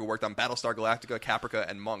television writer who worked on Battlestar Galactica, Caprica,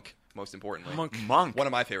 and Monk, most importantly. Monk. One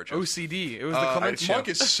of my favorite shows. OCD. It was the Clement show. Monk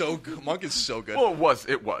is so good. Monk is so good. Well,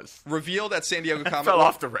 it was. Revealed at San Diego Comic Fell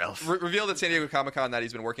off the rails. Revealed at San Diego Comic Con that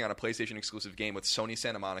he's been working on a PlayStation exclusive game with Sony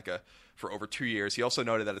Santa Monica for over 2 years. He also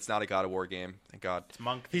noted that it's not a God of War game. Thank God. It's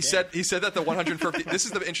Monk He game. said that the 150. This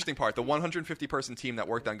is the interesting part. The 150 person team that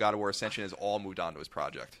worked on God of War Ascension has all moved on to his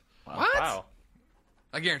project. What? Wow.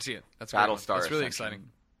 I guarantee it. That's Battlestar That's really Ascension. exciting.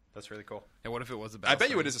 That's really cool. And what if it was a I bet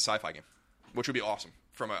Battlestar? you it is a sci-fi game, which would be awesome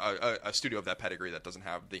from a studio of that pedigree that doesn't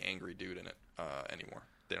have the angry dude in it anymore.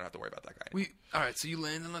 They don't have to worry about that guy. All right, so you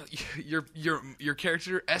land on your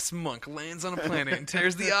character S Monk lands on a planet and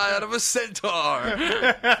tears the eye out of a centaur.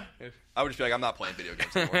 I would just be like, I'm not playing video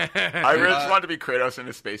games anymore. I really just wanted to be Kratos in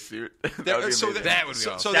a spacesuit. That would be amazing. that would be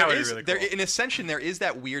awesome. So That there would be is really there cool. in Ascension there is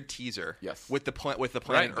that weird teaser Yes. with the planet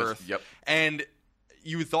Right. Earth. Yep. And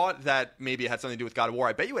you thought that maybe it had something to do with God of War.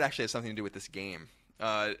 I bet you it actually has something to do with this game.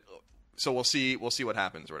 So we'll see what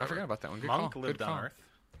happens or I whatever. forgot about that one. Good Monk call. lived Good on call. Earth.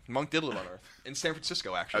 Monk did live on Earth in San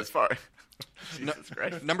Francisco, actually. As far. Jesus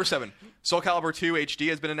Christ. Number 7, Soul Calibur 2 HD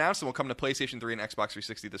has been announced and will come to PlayStation 3 and Xbox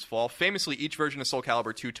 360 this fall. Famously, each version of Soul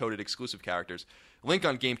Calibur 2 toted exclusive characters. Link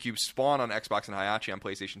on GameCube, Spawn on Xbox, and Hayachi on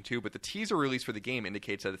PlayStation 2, but the teaser release for the game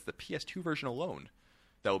indicates that it's the PS2 version alone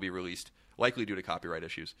that will be released, likely due to copyright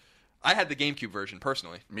issues. I had the GameCube version,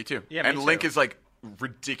 personally. Me too. Yeah, me and too. Link is like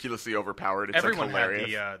ridiculously overpowered. It's Everyone like had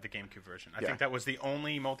hilarious. the GameCube version. I Yeah. think that was the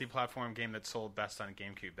only multi-platform game that sold best on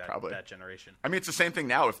GameCube that generation. I mean, it's the same thing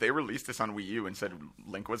now. If they released this on Wii U and said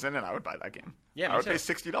Link was in it, I would buy that game. Yeah, me I would too. pay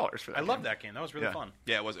 $60 for that. I game. love that game. That was really Yeah. fun.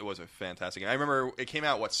 Yeah, it was a fantastic game. I remember it came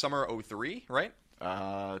out, summer 03, right?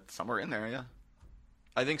 Somewhere in there, yeah.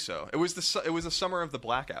 I think so. It was the summer of the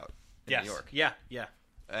blackout in Yes. New York. Yeah.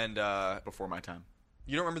 And Before my time.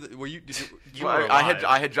 you don't remember? Were you? You Well, were I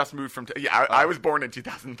alive. had just moved from. I was born in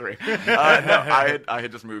 2003. No, I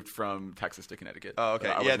had just moved from Texas to Connecticut. Oh, okay.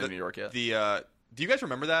 I yeah, wasn't in New York yet. Do you guys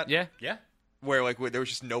remember that? Yeah. Yeah. Where there was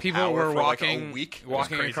just no People power were for walking, like a week.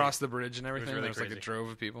 walking crazy. across the bridge and everything. really There was like a crazy. drove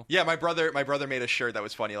of people. Yeah, my brother made a shirt that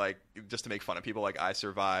was funny, like just to make fun of people. Like I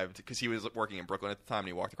survived because he was working in Brooklyn at the time, and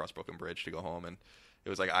he walked across Brooklyn Bridge to go home, and it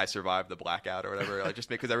was like I survived the blackout or whatever. Like just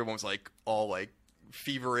because everyone was like all like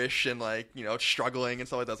feverish and like struggling and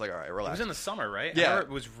stuff like that. I was like, all right, It relax. was in the summer, right? Yeah. I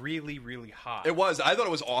remember it was really, really hot. It was. I thought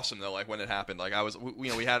it was awesome though. Like when it happened, like I was, we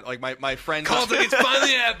had like my friends. Calls like it's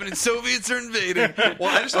finally happening. Soviets are invading. Well,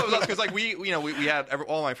 I just thought it was awesome because like we had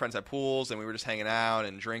all my friends had pools and we were just hanging out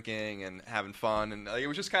and drinking and having fun and it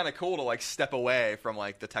was just kind of cool to like step away from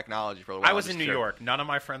like the technology for a while. I was Just in New chill. York. None of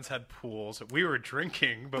my friends had pools. We were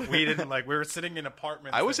drinking, but we didn't we were sitting in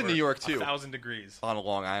apartments. I was that in New were York, too. 1,000 degrees. on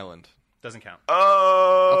Long Island. Doesn't count.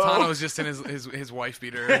 Oh, Altano was just in his wife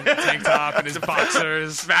beater, tank top, and his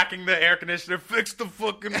boxers. Smacking the air conditioner. Fix the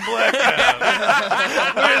fucking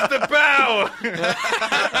blackout. Where's the bow?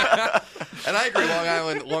 And I agree.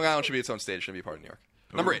 Long Island should be its own state. It shouldn't be part of New York.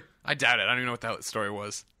 Number 8, I doubt it. I don't even know what that story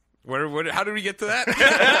was. How did we get to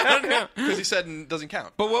that? because he said it doesn't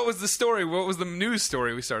count. But what was the story? What was the news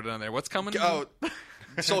story we started on there? What's coming? Oh,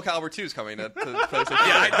 Soul Calibur 2 is coming to PlayStation.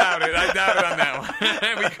 Yeah, I doubt it. I doubt it on that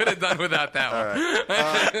one. We could have done without that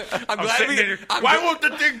one. I'm glad Sitting we. there, I'm why glad- won't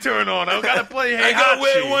the thing turn on? I gotta play I gotta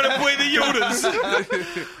Heihachi. want to play the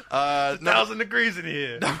Yodas. 1,000 degrees in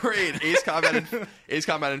here. Number 8, Ace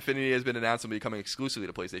Combat Infinity has been announced and will be coming exclusively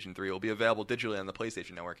to PlayStation 3. It will be available digitally on the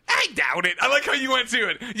PlayStation Network. I doubt it. I like how you went to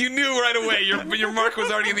it. You knew right away. Your mark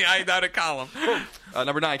was already in the I doubt it column.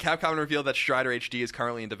 Number 9, Capcom revealed that Strider HD is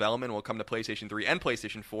currently in development and will come to PlayStation 3 and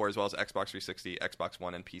PlayStation 4 as well as Xbox 360, Xbox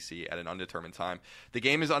One, and PC at an undetermined time. The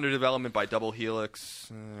game is under development by Double Helix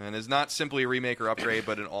and is not simply a remake or upgrade,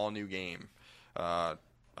 but an all-new game.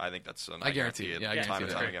 I think that's I guarantee it. Yeah, I time guarantee and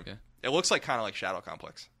it. time Great, again. yeah. It looks like kind of like Shadow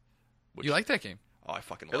Complex. You like that game? Oh, I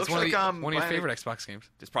fucking It love looks it. One, like, of, one of your Bionic- favorite Xbox games.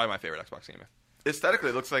 It's probably my favorite Xbox game. Aesthetically,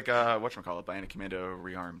 it looks like whatchamacallit, Bionic Commando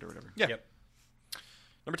Rearmed or whatever. Yeah. Yep.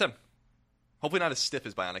 Number 10. Hopefully not as stiff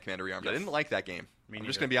as Bionic Commando Rearmed. I Yes. didn't like that game. I'm just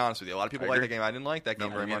neither. going to be honest with you. A lot of people I like agree. that game. I didn't like that game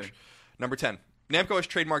No, very me much. neither. Number 10. Namco has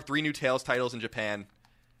trademarked 3 new Tales titles in Japan.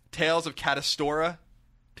 Tales of Catastora,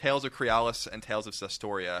 Tales of Crealis, and Tales of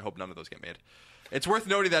Sestoria. I hope none of those get made. It's worth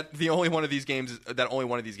noting that only one of these games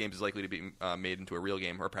is likely to be made into a real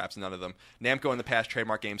game, or perhaps none of them. Namco in the past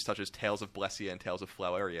trademarked games such as Tales of Blessia and Tales of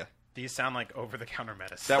Floweria These sound like over-the-counter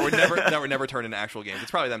medicine. that were never turned into actual games.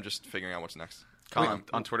 It's probably them just figuring out what's next. Colin,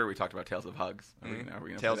 on Twitter, we talked about Tales of Hugs. Are we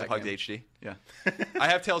gonna Tales play of that Hugs game? HD. Yeah. I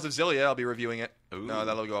have Tales of Zillia. I'll be reviewing it. Ooh. No,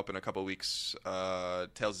 that'll go up in a couple of weeks.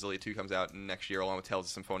 Tales of Zillia 2 comes out next year, along with Tales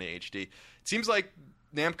of Symphonia HD. It seems like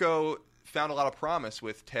Namco found a lot of promise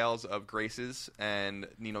with Tales of Graces and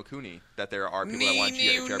Ni no Kuni. That there are people that want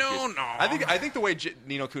JRPGs. I think the way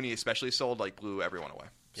Ni no Kuni especially sold blew everyone away.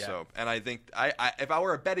 Yeah. So, and I think if I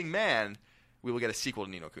were a betting man, we will get a sequel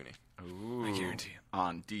to Ni no Kuni. Ooh. I guarantee it.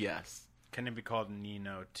 On DS. Can it be called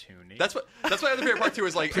Nino Tuni? That's my other favorite part too.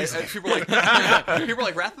 Is like people are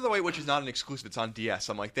like Wrath of the White Witch is not an exclusive. It's on DS.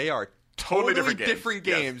 I'm like, they are totally different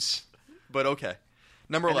Yes. games. But okay.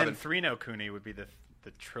 Number and 11. then 3 no Kuni would be the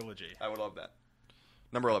trilogy. I would love that.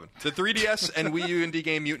 Number 11. The 3DS and Wii U indie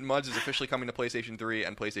game Mutant Mudds is officially coming to PlayStation 3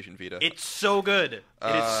 and PlayStation Vita. It's so good. It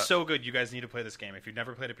is so good. You guys need to play this game. If you've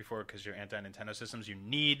never played it before because you're anti-Nintendo systems, you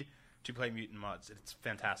need to play Mutant Mudds. It's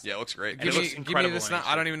fantastic. Yeah, it looks great. And Give it me, looks give me incredible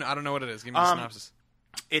the in I don't know what it is. Give me the synopsis.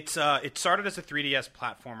 It's it started as a 3DS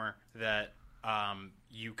platformer that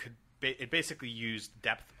you could it basically used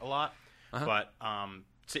depth a lot, but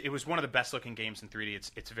so it was one of the best looking games in 3D.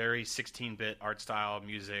 It's very 16-bit art style,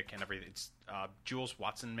 music, and everything. It's Jules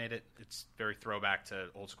Watson made it. It's very throwback to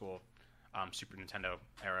old school Super Nintendo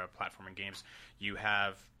era platforming games. You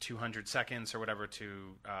have 200 seconds or whatever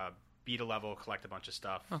to beat a level, collect a bunch of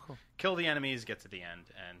stuff, cool. kill the enemies, get to the end,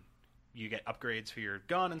 and you get upgrades for your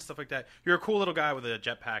gun and stuff like that. You're a cool little guy with a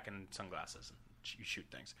jetpack and sunglasses, and you shoot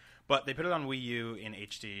things. But they put it on Wii U in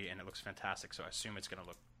HD, and it looks fantastic, so I assume it's going to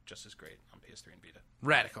look just as great on PS3 and Vita.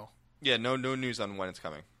 Radical. Yeah, no news on when it's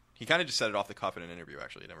coming. He kind of just said it off the cuff in an interview,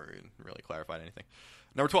 actually. He never even really clarified anything.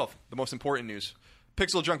 Number 12, the most important news.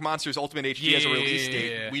 Pixel Junk Monsters Ultimate HD has a release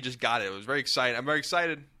date. We just got it. It was very exciting. I'm very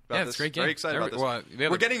excited about this. It's a great game. Very excited about this. Well,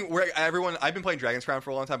 everyone. I've been playing Dragon's Crown for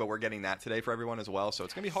a long time, but we're getting that today for everyone as well. So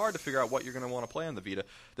it's going to be hard to figure out what you're going to want to play on the Vita.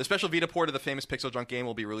 The special Vita port of the famous Pixel Junk game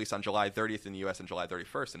will be released on July 30th in the U.S. and July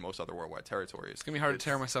 31st in most other worldwide territories. It's going to be hard to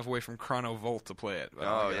tear myself away from Chrono Volt to play it.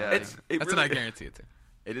 Yeah. That's what I guarantee it to.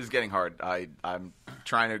 It is getting hard. I'm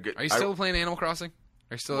trying to get. Are you still playing Animal Crossing?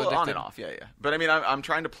 Are you still well, addicted? on and off, yeah. But I mean, I'm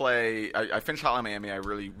trying to play. I finished Hotline Miami. I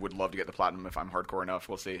really would love to get the platinum if I'm hardcore enough.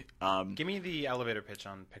 We'll see. Give me the elevator pitch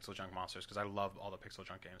on Pixel Junk Monsters, because I love all the Pixel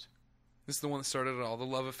Junk games. This is the one that started it all, the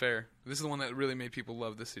love affair. This is the one that really made people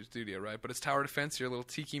love this studio, right? But it's tower defense. You're a little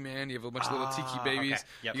tiki man. You have a bunch of little tiki babies. Okay.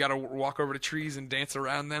 Yep. You got to walk over to trees and dance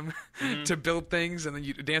around them to build things, and then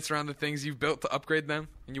you dance around the things you've built to upgrade them,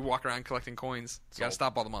 and you walk around collecting coins. You got to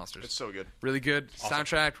stop all the monsters. It's so good. Really good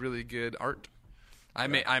soundtrack, really good art. I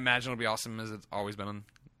imagine it'll be awesome as it's always been on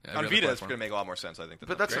On Vita, it's going to make a lot more sense, I think.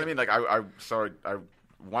 But that's what I mean. Like, I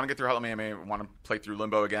want to get through Hotline Miami. I want to play through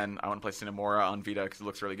Limbo again. I want to play Cinemora on Vita because it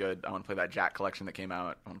looks really good. I want to play that Jack collection that came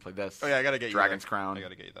out. I want to play this. Oh yeah, I got to get Dragon's you Crown. I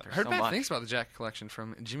got to get you that. I heard so bad much. things about the Jack collection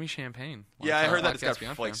from Jimmy Champagne. Yeah, I heard that it's Podcast got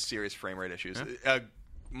Beyond like fan. serious frame rate issues.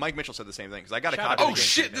 Mike Mitchell said the same thing because I got a Shout copy. out. of Oh the game.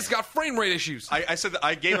 shit! This got frame rate issues. I said that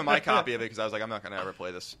I gave him my copy of it because I was like, I'm not going to ever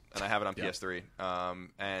play this, and I have it on PS3.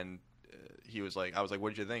 And he was like, I was like, what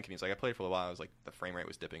did you think? And he's like, I played for a while. I was like, the frame rate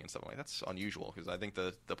was dipping and stuff. I'm like, that's unusual because I think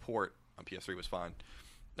the port on PS3 was fine.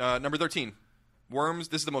 Number 13. Worms,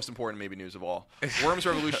 this is the most important maybe news of all. Worms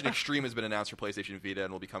Revolution Extreme has been announced for PlayStation Vita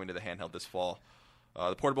and will be coming to the handheld this fall.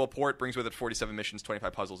 The portable port brings with it 47 missions,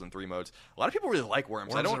 25 puzzles, and 3 modes. A lot of people really like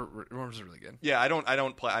Worms. Worms are really good. Yeah, I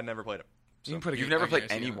don't play. I never played it. You can put a You've game- never I played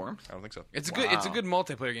guarantee any it. Worms? I don't think so. It's a good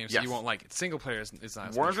multiplayer game, so Yes. you won't like it. Single player is not.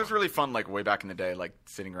 as Worms much was fun. really fun, like way back in the day, like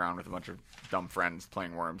sitting around with a bunch of dumb friends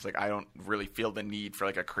playing Worms. Like I don't really feel the need for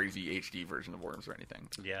like a crazy HD version of Worms or anything.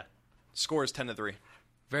 Yeah. Score is 10-3.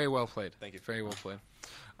 Very well played. Thank you. Very well played.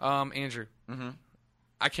 Andrew. Mm-hmm.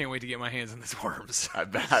 I can't wait to get my hands on these worms. I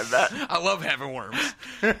bet. I love having worms.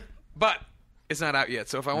 But it's not out yet.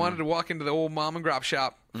 So if I wanted to walk into the old mom and grop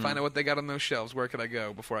shop, find out what they got on those shelves, where could I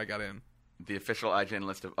go before I got in? The official IGN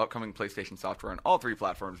list of upcoming PlayStation software on all 3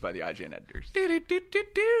 platforms by the IGN editors.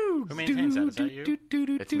 Who maintains that? Is that you?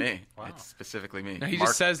 It's me. It's specifically me. No, he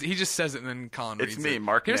Mark- just says it, and then Colin It's reads me, it.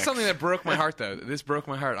 Mark Here's Nix. something that broke my heart, though. This broke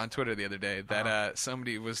my heart on Twitter the other day. That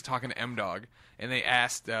somebody was talking to M-Dog, and they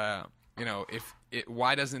asked,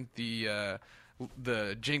 why doesn't the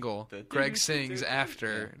jingle Greg sings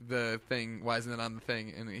after the thing? Why isn't it on the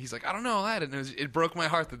thing? And he's like, I don't know that. And it broke my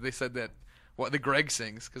heart that they said that. What the Greg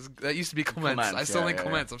sings, because that used to be Clements. I still think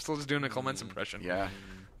Clements. I'm still just doing a Clements impression. Yeah,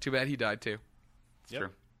 Too bad he died too. it's true.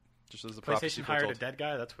 Just as the prophecy PlayStation hired a foretold. dead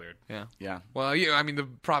guy? That's weird. Yeah. Yeah. Well, I mean, the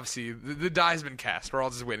prophecy, the die's been cast. We're all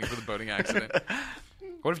just waiting for the boating accident.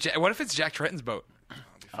 What if it's Jack Trenton's boat?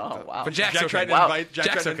 Oh, wow. But Jack's Jack okay. tried to Wow. invite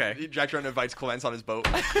Jack's Jack okay. Trenton invites Clements on his boat.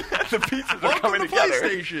 the pieces are Welcome coming to together.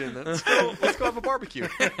 PlayStation. Let's go have a barbecue.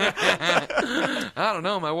 I don't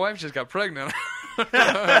know. My wife just got pregnant.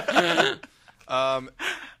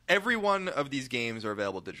 Every one of these games are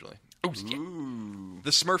available digitally. The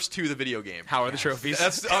Smurfs 2, the video game. How are the trophies?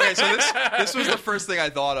 That's okay. So this was the first thing I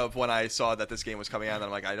thought of when I saw that this game was coming out. And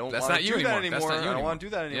I'm like, I don't That's want not to you do that anymore. That's anymore. not you I don't anymore. want to do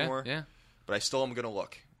that anymore. Yeah. But I still am going to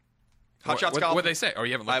look. Hot Shots What Golf. would they say? Oh,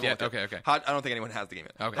 you haven't looked I yet? looked Okay. I don't think anyone has the game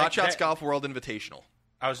yet. Okay. Hot Shots Hey. Golf World Invitational.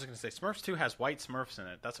 I was just going to say, Smurfs 2 has white Smurfs in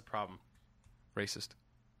it. That's a problem. Racist.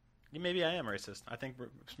 Maybe I am racist. I think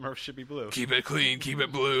Smurfs should be blue. Keep it clean. Keep it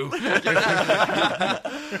blue.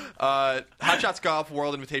 Hot Shots Golf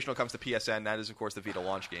World Invitational comes to PSN. That is, of course, the Vita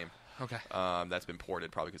launch game. Okay. That's been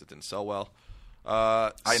ported probably because it didn't sell well.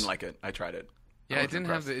 I didn't like it. I tried it. Yeah, I it was didn't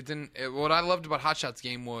impressed. have the. It didn't. What I loved about Hot Shots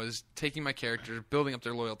game was taking my characters, building up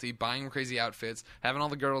their loyalty, buying them crazy outfits, having all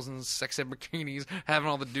the girls in sexy bikinis, having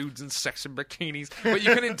all the dudes in sexy bikinis. But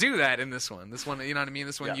you couldn't do that in this one. This one, you know what I mean?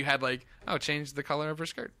 This one, Yeah. you had like, change the color of her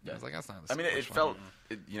skirt. I was like, that's not. I mean, it felt,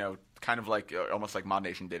 kind of like almost like Mod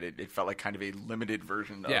Nation did it. It felt like kind of a limited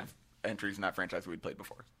version of Yeah. entries in that franchise we'd played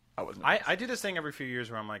before. I wasn't. I do this thing every few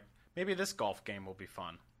years where I'm like, maybe this golf game will be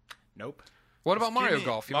fun. Nope. What about Mario me-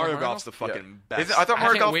 Golf? You Mario like Golf's the Golf? fucking Yeah. best. Is it- I thought I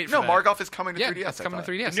Mario can't Golf. wait for No, that. Mario Golf is coming to Yeah, 3DS. it's coming I to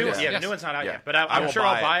thought. 3DS. New, yes, yeah, yes. the new one's not out Yeah. yet. But I'm will sure buy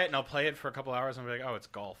I'll it. buy it and I'll play it for a couple hours and I'll be like, oh, it's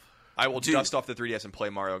golf. I will dust off the 3DS and play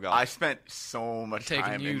Mario Golf. I spent so much Taking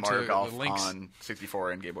time you in Mario to Golf the links. on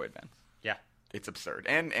 64 and Game Boy Advance. Yeah. It's absurd.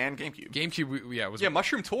 And GameCube. GameCube, was yeah,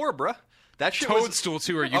 Mushroom Tour, bruh. That shit was... Toadstool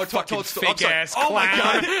Tour. You fucking Toadstool. I'm sorry. fake-ass Oh clown. my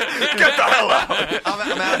god! Get the hell out!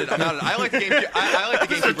 I'm outed. I like the GameCube. I like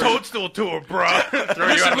the GameCube version. Toadstool tour, bro. Throw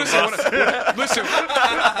you out of the bus. Listen,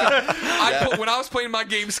 when I was playing my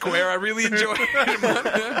game Square, I really enjoyed it.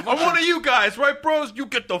 I'm one of you guys, right, bros? You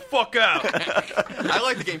get the fuck out. I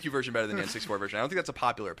like the GameCube version better than the N64 version. I don't think that's a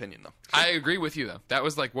popular opinion, though. I agree with you, though. That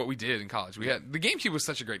was like what we did in college. We had the GameCube was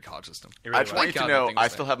such a great college system. It really I just want you Thank to God that know thing was I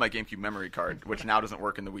still have my GameCube memory card, which now doesn't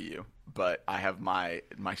work in the Wii U. But I have my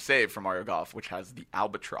save from Mario Golf, which has the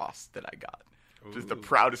Albatross that I got. Which is the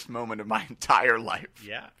proudest moment of my entire life.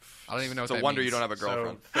 Yeah. I don't even know It's what a that wonder means. you don't have a So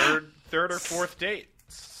girlfriend. third or fourth date.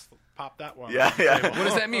 Pop that one. Yeah, yeah. What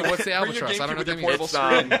does that mean? What's the Bring your albatross? I don't know what that GameCube with means. your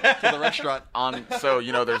portable screen to the restaurant. So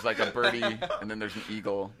there's like a birdie, and then there's an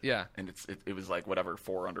eagle. Yeah. And it was like whatever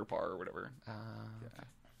 4 under par or whatever.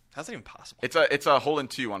 How's that even possible? It's a hole in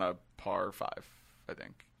 2 on a par 5, I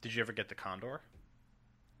think. Did you ever get the condor?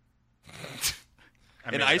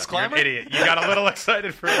 An ice climber? You're an idiot. You got a little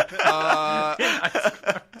excited for it.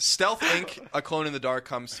 Stealth Inc., A Clone in the Dark,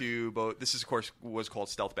 comes to both. This is, of course, was called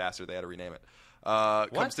Stealth Bastard. They had to rename it.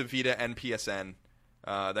 Comes to Vita and PSN.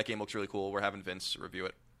 That game looks really cool. We're having Vince review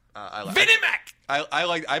it. Vinimac!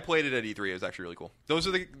 I played it at E3. It was actually really cool. Those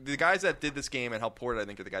are the guys that did this game and helped port it. I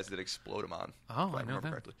think are the guys that did Explodamon. Oh, if I know remember that.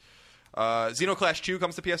 correctly. Xenoclash 2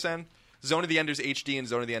 comes to PSN. Zone of the Enders HD and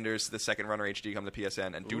Zone of the Enders, the Second Runner HD, come to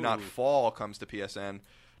PSN. And Do Not Fall comes to PSN.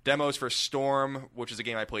 Demos for Storm, which is a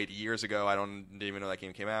game I played years ago. Didn't even know that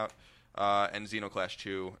game came out. And Xenoclash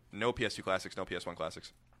 2. No PS2 classics, no PS1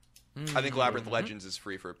 classics. I think Labyrinth Legends is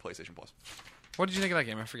free for PlayStation Plus. What did you think of that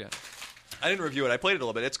game? I forget. I didn't review it. I played it a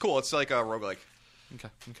little bit. It's cool. It's like a roguelike. Okay.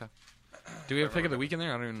 Do we have a pick of the week in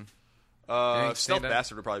there? I don't even... Stealth stand out?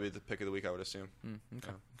 Bastard would probably be the pick of the week, I would assume.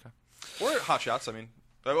 Okay. Or Hot Shots, I mean.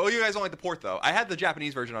 Oh, you guys don't like the port, though. I had the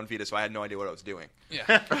Japanese version on Vita, so I had no idea what I was doing. Yeah.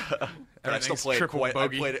 But I still Everything's played it triple quite.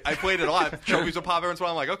 bogey. I played it a lot. Trophies would pop every once in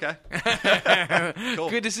a while. I'm like, okay.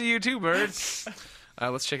 Cool. Good to see you too, birds.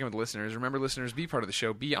 Let's check in with the listeners. Remember, listeners, be part of the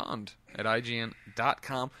show. Beyond at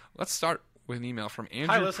IGN.com. Let's start with an email from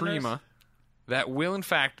Andrew listeners. Prima that will, in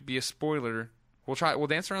fact, be a spoiler. We'll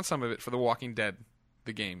dance around some of it for The Walking Dead,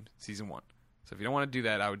 the game, Season 1. So if you don't want to do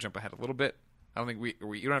that, I would jump ahead a little bit. I don't think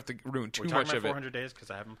you don't have to ruin too We're much talking of about it. 400 days because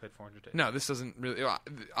I haven't played 400 days. No, this doesn't really.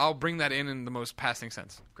 I'll bring that in the most passing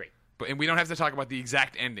sense. Great. And we don't have to talk about the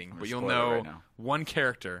exact ending, but you'll spoil it know right now. one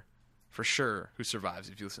character for sure who survives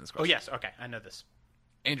if you listen to this Oh, question. yes. Okay. I know this.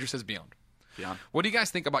 Andrew says Beyond. Beyond. What do you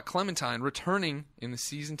guys think about Clementine returning in the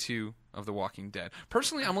season 2 of The Walking Dead?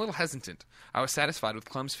 Personally, I'm a little hesitant. I was satisfied with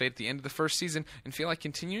Clem's fate at the end of the first season and feel like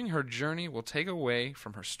continuing her journey will take away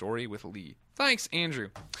from her story with Lee. Thanks, Andrew.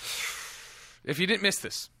 If you didn't miss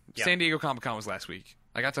this, Yeah. San Diego Comic-Con was last week.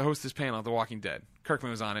 I got to host this panel at The Walking Dead.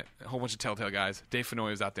 Kirkman was on it, a whole bunch of Telltale guys. Dave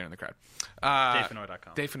Fennoy was out there in the crowd.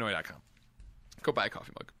 DaveFennoy.com. DaveFennoy.com. Go buy a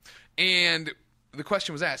coffee mug. And the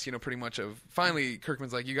question was asked, pretty much of, finally,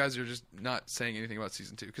 Kirkman's like, you guys are just not saying anything about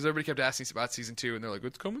Season 2. Because everybody kept asking about Season 2, and they're like,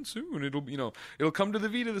 it's coming soon. It'll come to the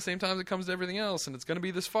Vita the same time as it comes to everything else, and it's going to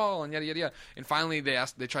be this fall, and yada, yada, yada. And finally, they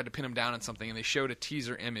tried to pin him down on something, and they showed a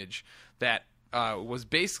teaser image that was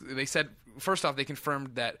basically, they said, first off, they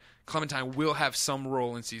confirmed that Clementine will have some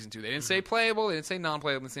role in Season 2. They didn't say playable, they didn't say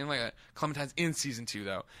non-playable, they didn't say anything like that. Clementine's in Season 2,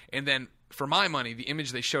 though. And then, for my money, the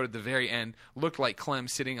image they showed at the very end looked like Clem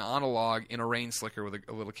sitting on a log in a rain slicker with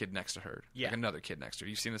a little kid next to her. Yeah. Like another kid next to her.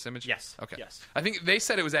 You've seen this image? Yes. Okay. Yes. I think they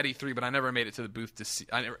said it was at E3, but I never made it to the booth to see.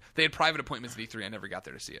 They had private appointments at E3. I never got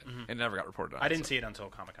there to see it. And it never got reported on. I didn't see it until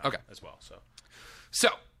Comic-Con Okay. as well. So,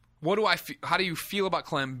 what do I feel? How do you feel about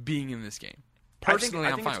Clem being in this game? Personally,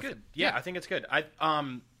 I I'm think fine it's with good. it. Yeah, I think it's good.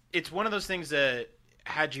 It's one of those things that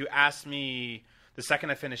had you asked me the second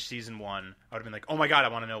I finished Season 1, I would have been like, oh my God, I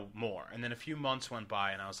want to know more. And then a few months went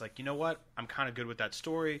by, and I was like, you know what? I'm kind of good with that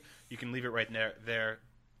story. You can leave it right there.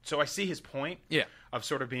 So I see his point of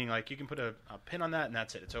sort of being like, you can put a pin on that, and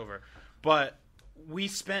that's it. It's over. But we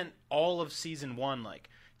spent all of Season 1, like,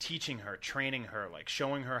 teaching her, training her, like,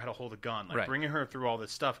 showing her how to hold a gun, like, Right. bringing her through all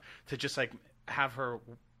this stuff to just, like, have her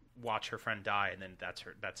watch her friend die, and then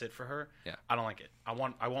that's it for her. Yeah. I don't like it. I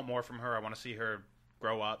want more from her. I want to see her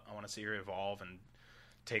grow up. I want to see her evolve and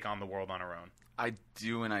take on the world on her own. I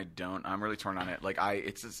do and I don't. I'm really torn on it. Like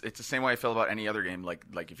it's the same way I feel about any other game.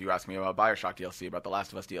 Like if you ask me about BioShock DLC, about The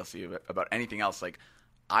Last of Us DLC, about anything else, like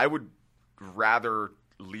I would rather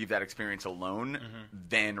leave that experience alone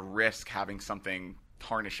than risk having something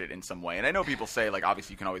tarnish it in some way. And I know people say, like,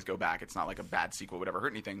 obviously you can always go back. It's not like a bad sequel would ever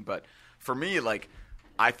hurt anything. But for me, like,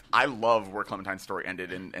 I love where Clementine's story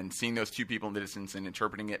ended, and seeing those two people in the distance and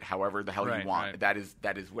interpreting it however the hell Right, you want. right.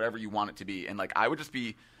 That is whatever you want it to be. And like I would just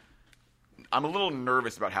be. I'm a little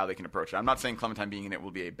nervous about how they can approach it. I'm not saying Clementine being in it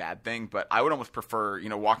will be a bad thing, but I would almost prefer,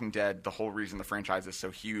 Walking Dead, the whole reason the franchise is so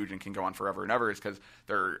huge and can go on forever and ever is because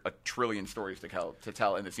there are a trillion stories to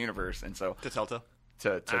tell in this universe. And so To Telltale.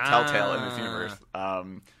 to telltale in this universe.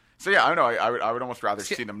 So yeah, I don't know. I would almost rather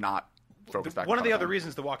see them not focus back One on of the other Clementine.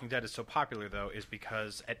 reasons The Walking Dead is so popular, though, is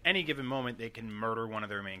because at any given moment they can murder one of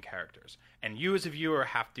their main characters, and you as a viewer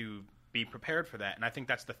have to be prepared for that. And I think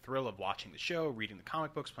that's the thrill of watching the show, reading the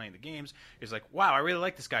comic books, playing the games. Is like, wow, I really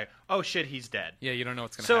like this guy. Oh shit, he's dead. Yeah, you don't know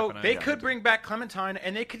what's going to So happen. they could bring back Clementine,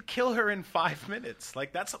 and they could kill her in 5 minutes.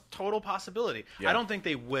 Like that's a total possibility. Yeah. I don't think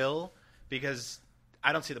they will because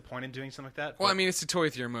I don't see the point in doing something like that. Well, but- I mean, it's to toy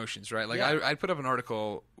with your emotions, right? Like, Yeah. I put up an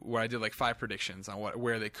article where I did like 5 predictions on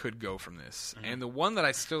where they could go from this, Mm-hmm. and the one that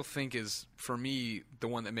I still think is, for me, the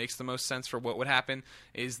one that makes the most sense for what would happen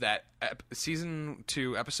is that season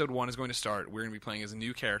 2, episode 1 is going to start. We're going to be playing as a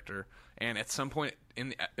new character, and at some point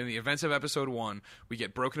in the events of episode 1, we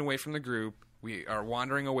get broken away from the group. We are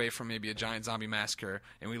wandering away from maybe a giant zombie massacre,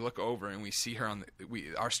 and we look over and we see her on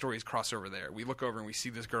our stories cross over there. We look over and we see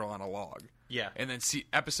this girl on a log. Yeah. And then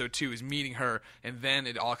episode 2 is meeting her, and then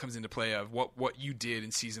it all comes into play of what you did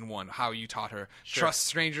in season 1, how you taught her. Trust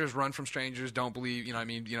strangers, run from strangers, don't believe,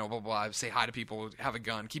 blah, blah, blah, say hi to people, have a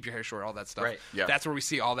gun, keep your hair short, all that stuff. Right. Yeah. That's where we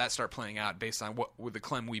see all that start playing out based on with the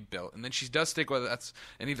Clem we built. And then she does stick with it.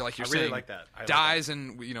 And either, like you're I really saying, like that. I like dies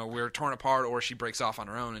and, we're torn apart, or she breaks off on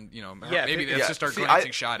her own, and, Yeah, maybe yeah. that's just our See,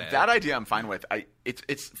 glancing shot at it. that idea. I'm fine with.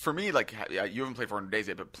 It's for me like you haven't played 400 Days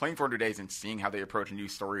yet, but playing 400 Days and seeing how they approach new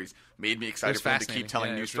stories made me excited was for them to fascinating. keep telling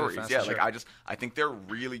Yeah, new it's really stories. fascinating. Yeah, like I think they're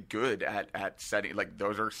really good at setting. Like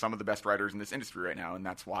those are some of the best writers in this industry right now, and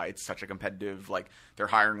that's why it's such a competitive. Like they're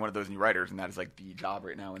hiring one of those new writers, and that is like the job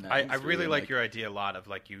right now in that. I industry. really And, like your idea a lot of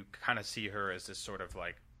like you kind of see her as this sort of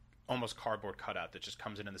like almost cardboard cutout that just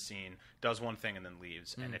comes into the scene, does one thing, and then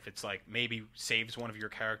leaves. And if it's like maybe saves one of your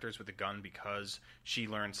characters with a gun because she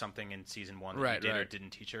learned something in season 1 that you Right, did or right.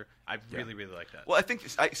 didn't teach her, I really, really like that. Well, I think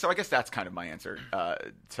so. I guess that's kind of my answer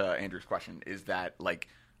to Andrew's question. Is that like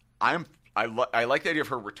I like the idea of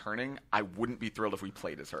her returning. I wouldn't be thrilled if we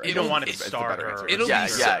played as her. You don't want it to It's the star better her. answer. It'll Yeah,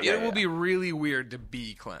 be yeah, yeah, it will yeah. be really weird to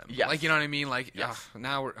be Clem. Yes. Like, you know what I mean? Like, Yes.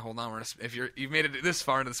 now hold on. If you've made it this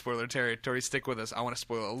far into the spoiler territory, stick with us. I want to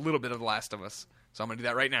spoil a little bit of The Last of Us, so I'm gonna do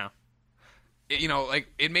that right now.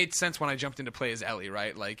 It made sense when I jumped into play as Ellie,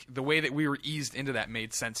 right? Like the way that we were eased into that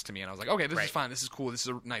made sense to me, and I was like, okay, this is fine, this is cool, this is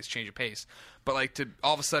a nice change of pace. But like to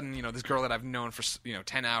all of a sudden, this girl that I've known for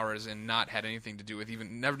 10 hours and not had anything to do with,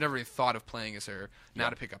 even never even thought of playing as her, now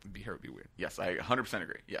to pick up and be her would be weird. Yes, I 100%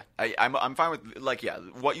 agree. Yeah, I'm fine with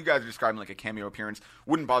what you guys are describing, like a cameo appearance,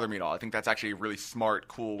 wouldn't bother me at all. I think that's actually a really smart,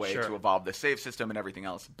 cool way Sure. to evolve the save system and everything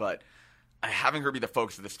else. But having her be the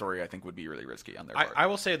focus of the story, I think, would be really risky on their part. I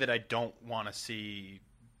will say that I don't want to see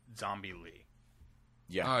Zombie Lee.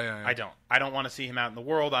 yeah. Oh yeah. I don't want to see him out in the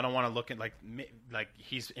world. I don't want to look at like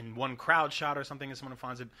he's in one crowd shot or something and someone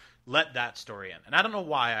finds him. Let that story end. And I don't know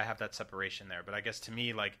why I have that separation there, but I guess to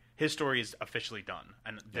me like his story is officially done.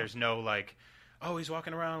 And there's no like, oh, he's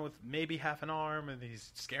walking around with maybe half an arm and he's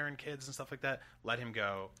scaring kids and stuff like that. Let him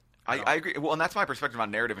go. I agree. Well, and that's my perspective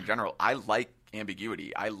on narrative in general. I like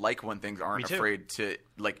ambiguity. I like when things aren't Me too. afraid to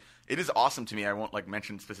like. It is awesome to me. I won't like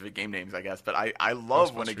mention specific game names, I guess, but I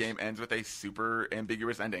love when a game ends with a super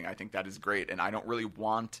ambiguous ending. I think that is great, and I don't really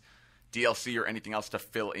want DLC or anything else to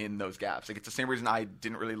fill in those gaps. Like it's the same reason I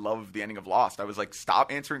didn't really love the ending of Lost. I was like,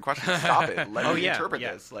 stop answering questions. Stop it. Let me interpret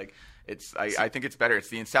this. Like it's. I think it's better. It's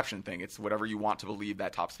the Inception thing. It's whatever you want to believe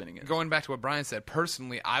that top spinning is. Going back to what Brian said,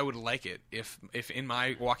 personally, I would like it if in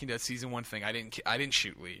my Walking Dead season 1 thing, I didn't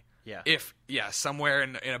shoot Lee. Yeah. If somewhere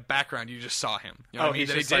in a background you just saw him. You know Oh, what I mean? he's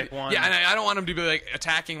That he just did. like one- Yeah, and I don't want him to be like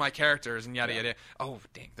attacking my characters and yada yada. Oh,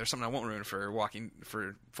 dang! There's something I won't ruin for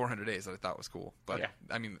 400 Days that I thought was cool. But Yeah.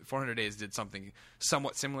 I mean, 400 Days did something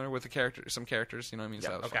somewhat similar with some characters. You know what I mean? So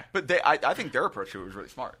that was fun. But I think their approach to it was really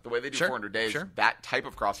smart. The way they do Sure, 400 Days, sure. that type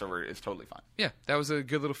of crossover is totally fine. Yeah, that was a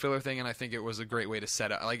good little filler thing, and I think it was a great way to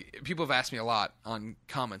set up. Like people have asked me a lot on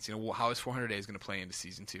comments, how is 400 Days going to play into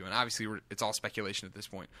season 2? And obviously, it's all speculation at this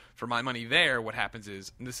point. For my money, what happens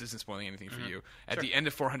is, and this isn't spoiling anything for you. At the end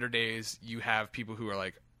of 400 Days, you have people who are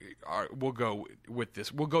like, we'll go with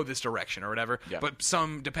this. We'll go this direction or whatever. Yeah. But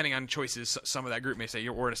some, depending on choices, some of that group may say,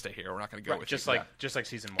 we're going to stay here. We're not going to go with just you. like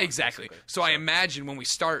season 1. Exactly. basically. So I imagine when we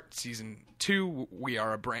start season 2, we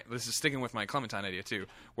are a brand. This is sticking with my Clementine idea too.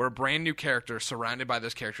 We're a brand new character surrounded by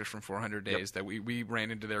those characters from 400 Days that we ran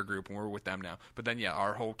into their group and we're with them now. But then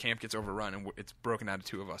our whole camp gets overrun and it's broken down to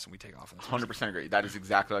 2 of us and we take off. 100% agree. That is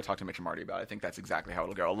exactly what I talked to Mitch and Marty about. I think that's exactly how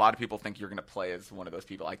it'll go. A lot of people think you're going to play as one of those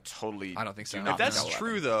people. I don't think so. do If not If that's think that will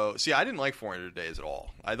true, happen. though, see, I didn't like 400 Days at all.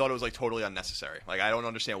 I thought it was like totally unnecessary. Like, I don't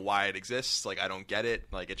understand why it exists. Like, I don't get it.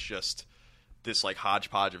 Like, it's just this like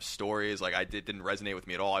hodgepodge of stories. Like, didn't resonate with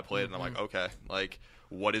me at all. I played it and I'm like, okay, like,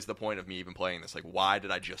 what is the point of me even playing this? Like, why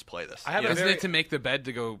did I just play this? I have You know? a Isn't very- it to make the bed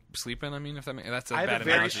to go sleep in? I mean, if that's a I have a bad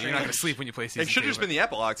very analogy. You're not going to strange- sleep when you play season It should 2. have just been the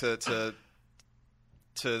epilogue to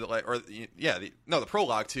like, or yeah, the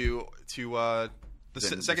prologue to the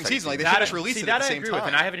second season. Like, they should just release it at the I same agree time. with,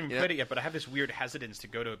 and I haven't even you know? played it yet, but I have this weird hesitance to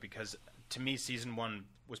go to it because to me, season 1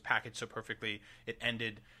 was packaged so perfectly. It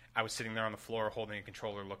ended. I was sitting there on the floor holding a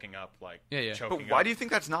controller, looking up, like choking But why up. do you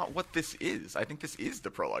think that's not what this is? I think this is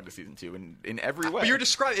the prologue to season 2 in every way. But you're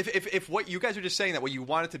describing if what you guys are just saying that what you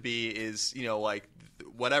want it to be is like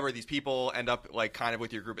whatever these people end up like kind of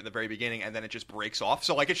with your group at the very beginning and then it just breaks off.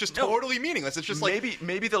 So like it's just totally meaningless. It's just like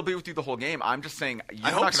maybe they'll be with you the whole game. I'm just saying. You're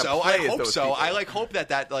I not hope gonna so. Play I as hope those so. people. I hope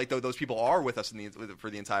that like those people are with us for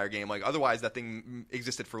the entire game. Like otherwise that thing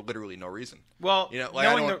existed for literally no reason. Well, like,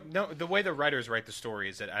 I knowing don't- the way the writers write the story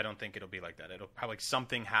is that I don't think it'll be like that. It'll probably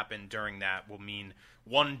something happen during that will mean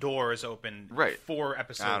one door is open. Right. 4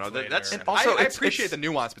 episodes I don't know. later. That's and- also, I it's- appreciate it's- the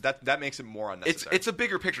nuance, but that makes it more unnecessary. It's a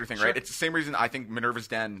bigger picture thing, right? It's the same reason I think Minerva's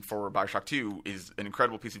Den for Bioshock 2 is an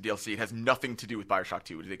incredible piece of DLC. It has nothing to do with Bioshock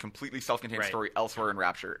 2. It is a completely self-contained Right. story elsewhere in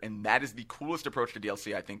Rapture, and that is the coolest approach to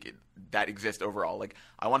DLC I think that exists overall. Like,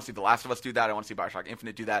 I want to see The Last of Us do that. I want to see Bioshock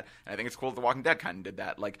Infinite do that, and I think it's cool that The Walking Dead kind of did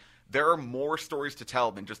that. Like, there are more stories to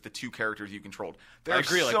tell than just the 2 characters you controlled. There I are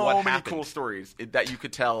agree, like, so what many happened? cool stories that you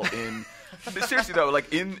could tell in. Seriously though,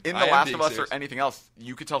 like in The I am Last being of Us serious. or anything else,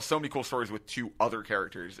 you could tell so many cool stories with 2 other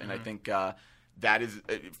characters, and I think that is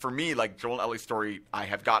for me, like Joel and Ellie's story. I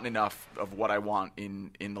have gotten enough of what I want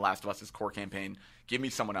in The Last of Us' core campaign. Give me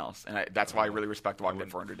someone else, and that's why I really respect The Walking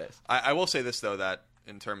Dead 400 Days. I will say this though, that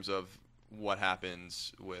in terms of what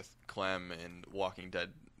happens with Clem in Walking Dead,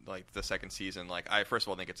 like the second season, like I first of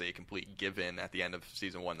all think it's a complete given at the end of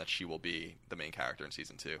season 1 that she will be the main character in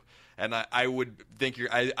season 2, and I would think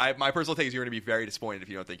my personal take is you're going to be very disappointed if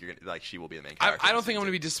you don't think you're gonna, like she will be the main character. I don't think I'm going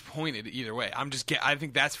to be disappointed either way. I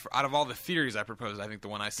think that's out of all the theories I proposed, I think the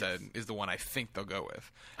one I said is the one I think they'll go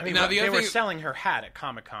with. I mean, now they the other were thing, selling her hat at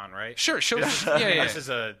Comic-Con, right? sure,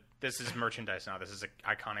 yeah. This is merchandise now. This is an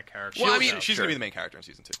iconic character. Well, I mean, she's going to be the main character in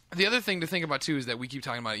season 2. The other thing to think about too is that we keep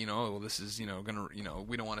talking about, this is, gonna,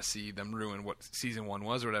 we don't want to see them ruin what season 1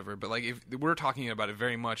 was or whatever. But like, if we're talking about it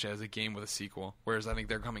very much as a game with a sequel, whereas I think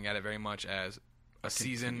they're coming at it very much as a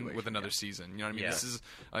season with another season. You know what I mean? Yeah.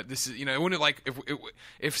 This is, it wouldn't like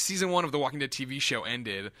if season 1 of the Walking Dead TV show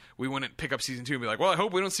ended, we wouldn't pick up season 2 and be like, well, I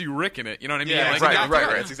hope we don't see Rick in it. You know what I mean? Yeah, like,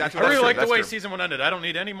 right. It's exactly I what really I'm like the That's way true. season 1 ended. I don't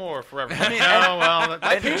need any more forever. Well,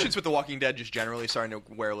 My patience with The Walking Dead just generally starting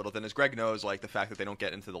to wear a little thin. As Greg knows, like the fact that they don't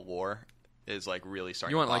get into the lore is like really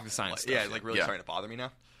starting. You want, to like, the science yeah, stuff, like really yeah. starting to bother me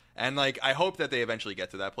now. And like I hope that they eventually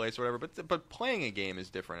get to that place or whatever. But playing a game is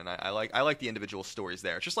different, and I like the individual stories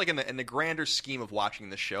there. It's just like in the grander scheme of watching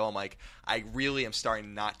the show, I'm like I really am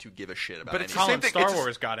starting not to give a shit about. But it's anything. the same thing. Star It's-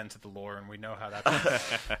 Wars got into the lore, and we know how that.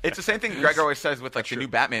 It's the same thing Greg always says with like the new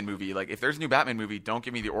Batman movie. Like, if there's a new Batman movie, don't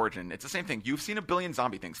give me the origin. It's the same thing. You've seen a billion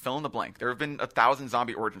zombie things. Fill in the blank. There have been 1,000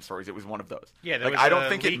 zombie origin stories. It was one of those. Yeah, there like, was I don't a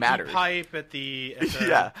think leaky it matters. pipe at the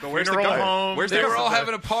Yeah. But where's the funeral government? home. Where's They the were all government?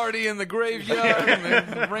 having a party in the graveyard,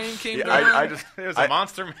 and the rain came Yeah, down. It was a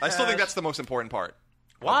monster mash. I still think that's the most important part.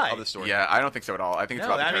 Why? Of the story. Yeah, I don't think so at all. I think it's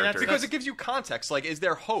No, about the I mean, that's characters. Because it gives you context. Like, is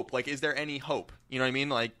there hope? Like, is there any hope? You know what I mean?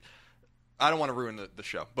 Like, I don't want to ruin the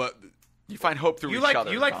show, but you find hope through You each like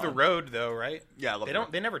other. you like the Colin. road though, right? Yeah, I love They The don't.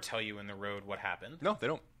 Road. They never tell you in the road what happened, no, they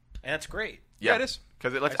don't. and that's great. Yeah, it is.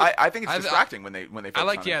 because it lets. I think it's I- distracting when they. I focus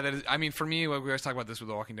like, on yeah. it. That is, I mean, for me, like we always talk about this with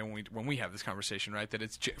The Walking Dead when we have this conversation, right? That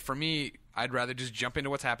it's for me, I'd rather just jump into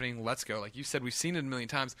what's happening. Let's go. Like you said, we've seen it a million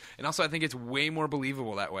times, and also I think it's way more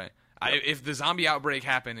believable that way. If the zombie outbreak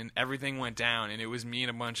happened and everything went down and it was me and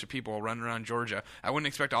a bunch of people running around Georgia, I wouldn't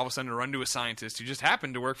expect all of a sudden to run to a scientist who just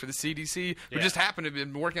happened to work for the CDC, who Yeah. just happened to have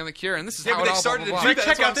been working on the cure, and this is Yeah, how but it they all started blah, to blah, do blah. that.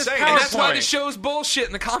 Check That's what out I'm this saying. And that's why PowerPoint. the show's bullshit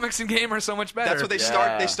and the comics and game are so much better. That's what they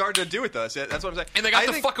Yeah. started to do with us. That's what I'm saying. and they got I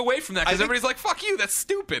the think- fuck away from that I because think- everybody's like, "Fuck you, that's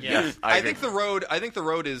stupid." Yeah. I I agree. think the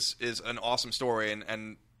road is an awesome story,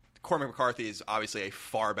 and Cormac McCarthy is obviously a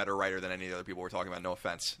far better writer than any of the other people we're talking about. No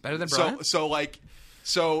offense. Better than Brian? So like,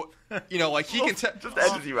 So, like he can tell. Just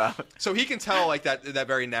edges you out. So he can tell like that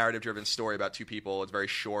very narrative-driven story about two people. It's very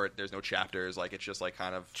short. There's no chapters. Like it's just like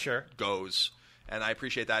kind of goes. And I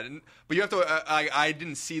appreciate that. But you have to. I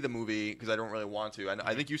didn't see the movie because I don't really want to.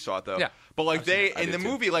 I think you saw it though. Yeah. But like in the too.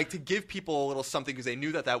 movie, like to give people a little something because they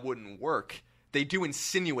knew that wouldn't work. They do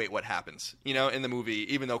insinuate what happens, in the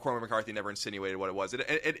movie, even though Cormac McCarthy never insinuated what it was.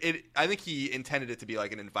 I think he intended it to be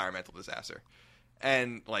like an environmental disaster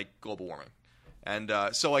and like global warming. And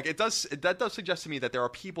so like that does suggest to me that there are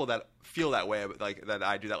people that feel that way, like that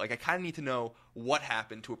I do that. Like I kind of need to know what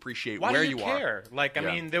happened to appreciate Why where do you care? are. Like, I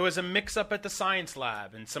mean, there was a mix-up at the science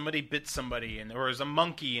lab, and somebody bit somebody, and there was a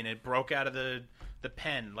monkey, and it broke out of the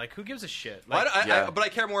pen. Like, who gives a shit? Like, But I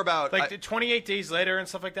care more about like 28 days later and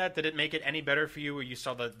stuff like that. Did it make it any better for you where you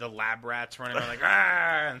saw the lab rats running around like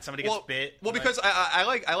and somebody gets bit? Well, because I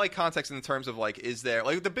like context in terms of like, is there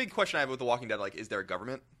like the big question I have with The Walking Dead, like, is there a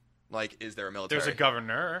government? Like, is there a military? There's a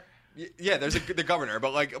governor. Yeah, there's the governor,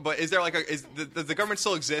 but is there like does the government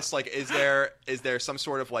still exist? Like, is there some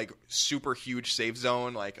sort of like super huge safe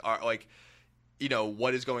zone? Like,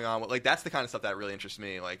 what is going on? Like, that's the kind of stuff that really interests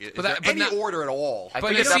me. Like, is there any order at all?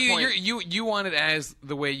 But you see, you want it as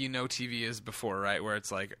the way TV is before, right? Where it's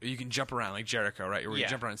like you can jump around like Jericho, right? Where you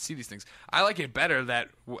jump around and see these things. I like it better that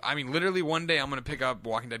literally one day I'm going to pick up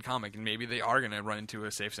Walking Dead comic and maybe they are going to run into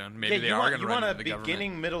a safe zone. Maybe they are going to run into the government. You want a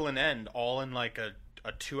beginning, middle, and end all in like a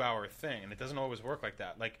 2-hour thing, and it doesn't always work like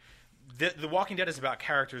that. Like the Walking Dead is about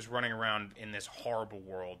characters running around in this horrible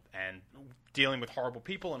world and dealing with horrible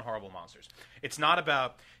people and horrible monsters. It's not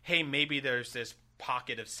about, hey, maybe there's this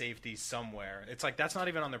pocket of safety somewhere. It's like that's not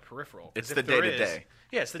even on their peripheral. It's the day-to-day.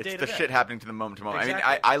 Yeah, it's the day-to-day. It's the shit happening to the moment to moment. Exactly.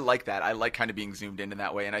 I mean, I like that. I like kind of being zoomed in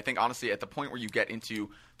that way. And I think, honestly, at the point where you get into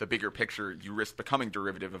the bigger picture, you risk becoming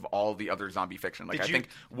derivative of all the other zombie fiction. Like, I think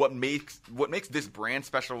what makes this brand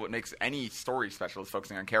special, what makes any story special is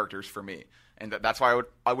focusing on characters for me. And that's why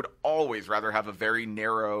I would always rather have a very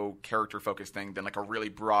narrow character-focused thing than like a really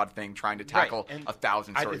broad thing trying to tackle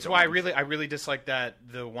 1,000 stories. It's why I really dislike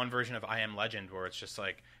the one version of I Am Legend where it's just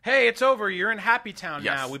like, hey, it's over. You're in Happy Town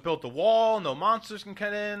now. We built the wall. No monsters can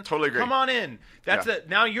get in. Totally agree. Come on in. That's it.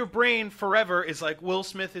 Now your brain forever is like, Will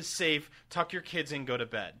Smith is safe. Tuck your kids in. Go to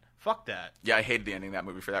bed. Fuck that. Yeah, I hated the ending of that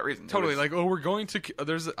movie for that reason. Totally. Like, we're going to.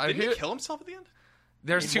 Did he kill himself at the end?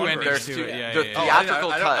 There's two endings to it. The theatrical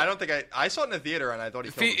cut. I don't think I saw it in the theater and I thought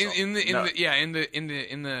he killed himself.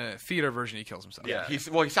 In the theater version he kills himself. Yeah, he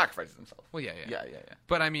sacrifices himself. Well, yeah. Yeah.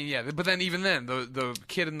 But I mean, but then even then, the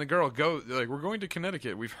kid and the girl go like, we're going to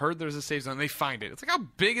Connecticut. We've heard there's a safe zone. They find it. It's like, how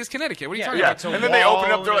big is Connecticut? What are you talking about? And then they open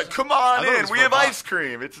it up. They're like, come on in. We have ice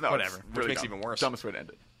cream. It's whatever. Which makes it even worse. Dumbest way to end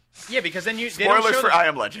it. Yeah, because then Spoilers for I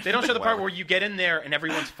Am Legend. They don't show the part where you get in there and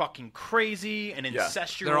everyone's fucking crazy and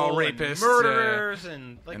incestual. They're all and rapists, murderers,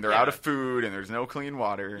 and they're out of food and there's no clean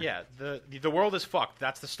water. Yeah, the world is fucked.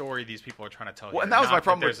 That's the story these people are trying to tell you. Well, and that was my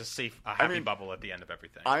problem. There's a happy bubble at the end of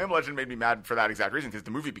everything. I Am Legend made me mad for that exact reason because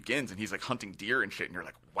the movie begins and he's like hunting deer and shit, and you're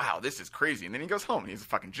like, wow, this is crazy. And then he goes home and he's a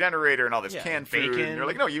fucking generator and all this canned food, and you're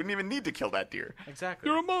like, no, you didn't even need to kill that deer. Exactly.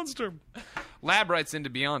 You're a monster. Lab writes into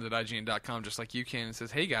Beyond at IGN.com just like you can and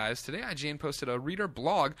says, hey guys, today IGN posted a reader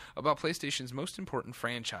blog about PlayStation's most important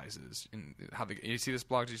franchises. And you see this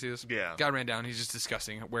blog? Did you see this? Yeah. Guy ran down. He's just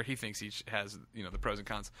discussing where he thinks each has the pros and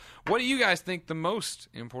cons. What do you guys think the most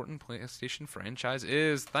important PlayStation franchise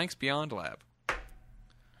is? Thanks, Beyond Lab.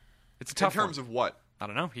 It's a tough In terms of what? I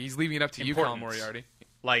don't know. He's leaving it up to you, Colin Moriarty.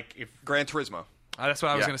 Like if Gran Turismo. That's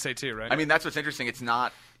what I was going to say too, right? I mean, that's what's interesting. It's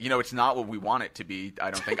not, it's not what we want it to be.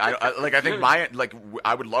 I don't think.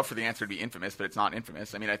 I would love for the answer to be Infamous, but it's not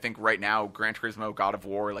Infamous. I mean, I think right now, Gran Turismo, God of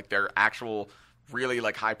War, like they're actual, really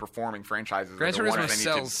like high performing franchises. Gran Turismo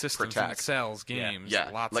sells systems, and it sells games.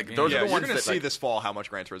 Yeah, lots like of those games. are the ones you're going to that, see this fall how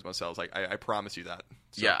much Gran Turismo sells. Like I promise you that.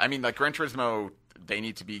 So. Yeah, I mean, like Gran Turismo, they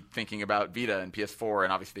need to be thinking about Vita and PS4,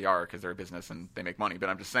 and obviously they are because they're a business and they make money. But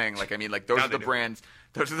I'm just saying, like, I mean, like those are the brands.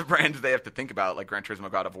 Those are the brands they have to think about, like Gran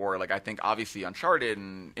Turismo, God of War. Like, I think obviously Uncharted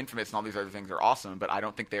and Infamous and all these other things are awesome, but I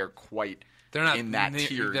don't think they're quite. They're not in that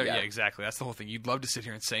tier yet. Yeah, exactly. That's the whole thing. You'd love to sit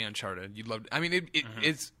here and say Uncharted. You'd love. I mean,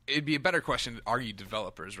 it'd be a better question. Are you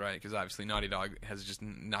developers, right? Because obviously Naughty Dog has just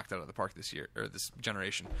knocked it out of the park this year or this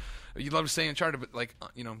generation. You'd love to say Uncharted, but like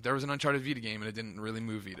there was an Uncharted Vita game and it didn't really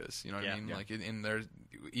move Vitas. You know what I mean? Yeah. Like, and there's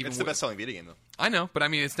even it's the best-selling Vita game though. I know, but I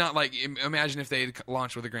mean, it's not like imagine if they had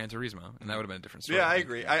launched with a Gran Turismo, and that would have been a different story. Yeah, I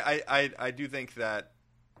agree. I do think that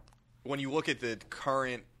when you look at the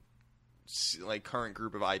current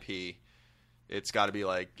group of IP. It's got to be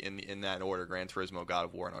like in that order: Gran Turismo, God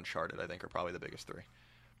of War, and Uncharted. I think are probably the biggest three.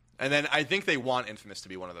 And then I think they want Infamous to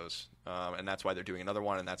be one of those, and that's why they're doing another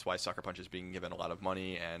one, and that's why Sucker Punch is being given a lot of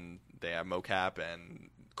money, and they have mocap, and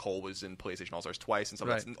Cole was in PlayStation All-Stars twice, and stuff.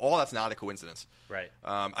 Right. All that's not a coincidence. Right.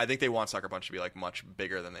 I think they want Sucker Punch to be like much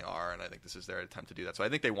bigger than they are, and I think this is their attempt to do that. So I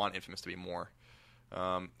think they want Infamous to be more.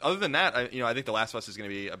 Other than that, I think The Last of Us is going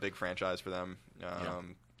to be a big franchise for them.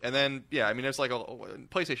 And then, I mean, there's like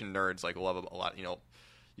PlayStation nerds like love a lot.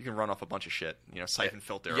 You can run off a bunch of shit. Siphon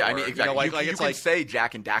Filter. Yeah, I mean, exactly. You it's can like say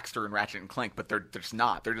Jack and Daxter and Ratchet and Clank, but they're just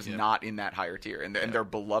not. They're just not in that higher tier, and they're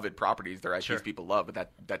beloved properties. They're IPs people love, but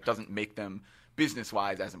that doesn't make them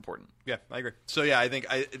business-wise as important. Yeah, I agree. So I think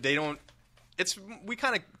they don't. We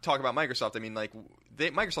kind of talk about Microsoft. I mean, like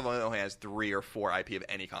Microsoft only has 3 or 4 IP of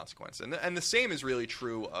any consequence, and the same is really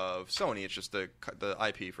true of Sony. It's just the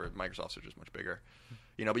IP for Microsoft is just much bigger.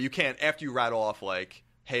 But you can't, after you rattle off like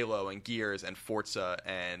Halo and Gears and Forza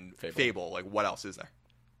and Fable, like what else is there?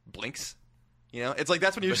 Blinks. It's like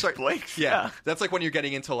that's when you start Blinks. Yeah, that's like when you're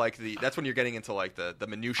getting into like the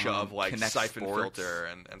minutia of like Connect Siphon Sports. Filter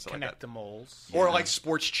and stuff like that. Connect-a-moles. Or like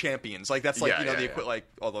Sports Champions. Like that's like Yeah.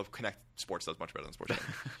 although Connect Sports does much better than Sports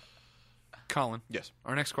Champions. Colin. Yes.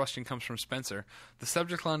 Our next question comes from Spencer. The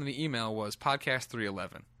subject line of the email was Podcast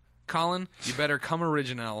 311. Colin, you better come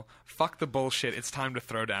original. Fuck the bullshit. It's time to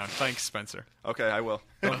throw down. Thanks, Spencer. Okay, I will.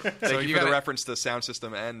 Thank you for the reference to sound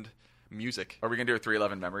system and music. Are we gonna do a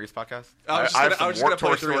 311 Memories podcast? I was just Warped gonna Tour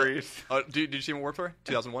play stories. Did you see Warped Tour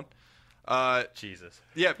 2001? Jesus.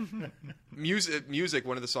 Yeah, music.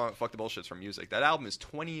 One of the songs, "Fuck the Bullshit's" from Music. That album is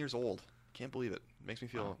 20 years old. Can't believe it. Makes me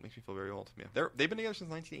feel very old. Yeah, they've been together since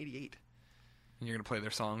 1988. And you're going to play their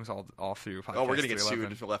songs all through Podcast Oh, we're gonna get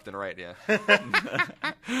 311. sued left and right. Yeah.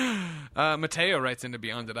 Mateo writes into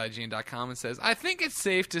beyond@ign.com and says, I think it's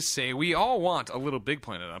safe to say we all want a Little Big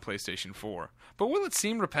Planet on PlayStation 4. But will it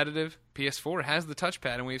seem repetitive? PS4 has the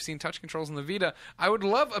touchpad, and we have seen touch controls on the Vita. I would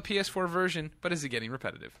love a PS4 version, but is it getting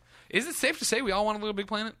repetitive? Is it safe to say we all want a Little Big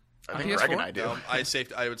Planet I on think PS4? Greg and I do.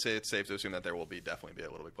 I would say it's safe to assume that there will definitely be a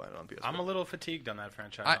Little Big Planet on PS4. I'm a little fatigued on that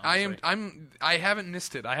franchise. I haven't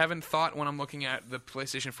missed it. I haven't thought when I'm looking at the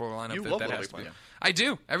PlayStation 4 lineup You that love that Little has Big to be. Planet. I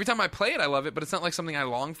do. Every time I play it, I love it, but it's not like something I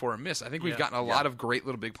long for or miss. I think we've gotten a lot of great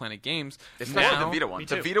Little Big Planet games. Especially now. the Vita one. Me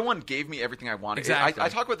The too. Vita one gave me everything I wanted. Exactly. I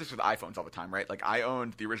talk about this with iPhones all the time, right? Like I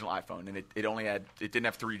owned the original iPhone, and it didn't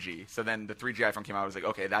have 3G. So then the 3G iPhone came out. I was like,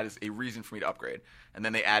 okay, that is a reason for me to upgrade. And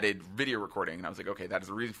then they added video recording, and I was like, okay, that is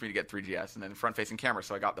a reason for me to get 3GS. And then front-facing camera,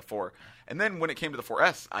 so I got the 4. And then when it came to the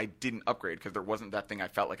 4S, I didn't upgrade because there wasn't that thing I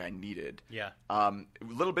felt like I needed. Yeah.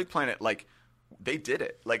 Little Big Planet, like. They did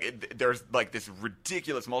it. Like there's like this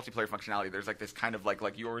ridiculous multiplayer functionality. There's like this kind of like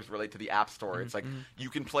you always relate to the App Store. It's like you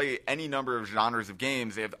can play any number of genres of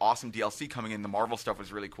games. They have awesome DLC coming in. The Marvel stuff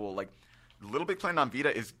was really cool. Like Little Big Planet on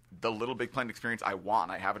Vita is the Little Big Planet experience I want.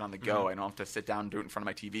 I have it on the go. I don't have to sit down and do it in front of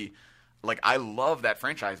my TV. Like I love that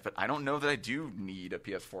franchise, but I don't know that I do need a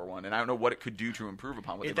PS4 one, and I don't know what it could do to improve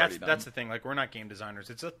upon what they've already done. That's the thing. Like we're not game designers.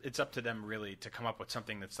 It's up to them really to come up with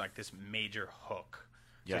something that's like this major hook.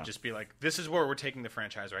 Yeah. To just be like, this is where we're taking the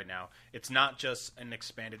franchise right now. It's not just an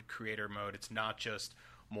expanded creator mode. It's not just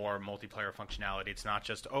more multiplayer functionality. It's not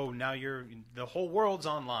just, now the whole world's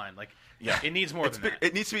online. Like, it needs more than that.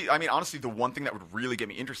 It needs to be. I mean, honestly, the one thing that would really get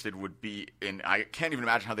me interested would be, and I can't even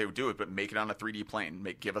imagine how they would do it, but make it on a 3D plane.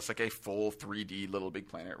 Give us like a full 3D Little Big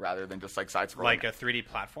Planet rather than just like side scrolling. Like a 3D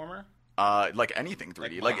platformer. Like anything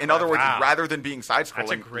 3D. Like in other words, wow. rather than being side That's a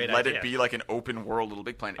scrolling, great let idea. it be like an open world Little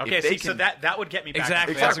Big Planet. Okay, If they so can- that would get me back.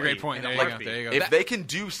 Exactly. to That's a 3D great point. in a There you go. heartbeat. There you go. If they can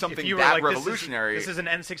do If something you were that like, revolutionary, this is an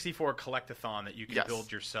N64 collectathon that you can Yes.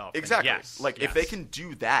 build yourself. then Exactly. yes, If yes. they can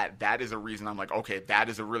do that, that is a reason I'm like, okay, that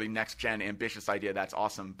is a really next gen ambitious idea. That's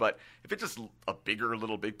awesome. But if it's just a bigger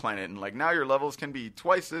Little Big Planet and like now your levels can be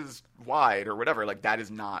twice as wide or whatever, like that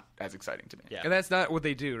is not as exciting to me. Yeah. And that's not what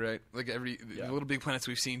they do, right? Like the Little Big Planets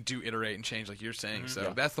we've seen do iterate and change, like you're saying.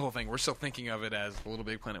 So that's the whole thing. We're still thinking of it as the Little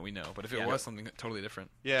Big Planet we know, but if it was something totally different,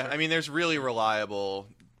 Yeah, I mean, there's really reliable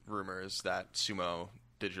rumors that Sumo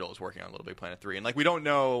Digital is working on Little Big Planet 3, and like we don't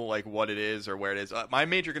know like what it is or where it is. My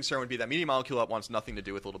major concern would be that Media Molecule Up wants nothing to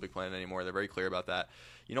do with Little Big Planet anymore. They're very clear about that.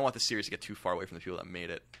 You don't want the series to get too far away from the people that made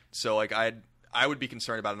it. So like I would be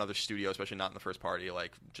concerned about another studio, especially not in the first party,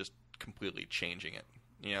 like just completely changing it.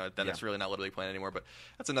 Then it's really not Little Big Planet anymore. But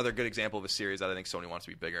that's another good example of a series that I think Sony wants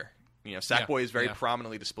to be bigger. Sackboy is very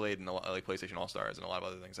prominently displayed in the like PlayStation All Stars and a lot of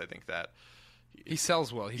other things. I think that he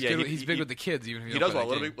sells well. He's Yeah, good. he- He's big he- with the kids, even if he you does don't well.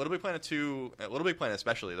 play that game. Little Big Planet 2, Little Big Planet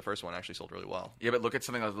especially, the first one actually sold really well. Yeah, but look at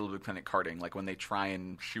something like Little Big Planet karting. Like when they try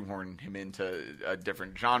and shoehorn him into a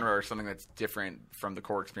different genre or something that's different from the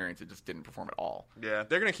core experience, it just didn't perform at all. Yeah,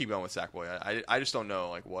 they're gonna keep going with Sackboy. I just don't know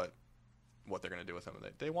like what what they're going to do with him.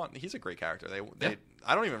 He's a great character.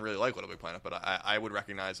 I don't even really like Little Big Planet, but I would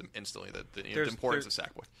recognize him instantly. The importance of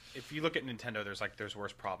Sackboy. If you look at Nintendo, there's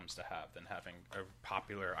worse problems to have than having a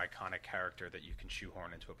popular, iconic character that you can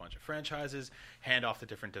shoehorn into a bunch of franchises, hand off to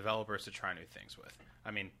different developers to try new things with. I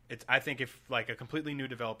mean, I think if like a completely new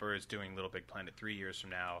developer is doing Little Big Planet 3 years from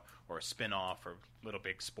now, or a spin-off, or Little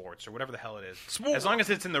Big Sports, or whatever the hell it is, as long as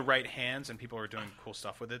it's in the right hands and people are doing cool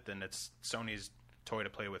stuff with it, then it's Sony's toy to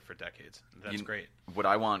play with for decades. That's great. What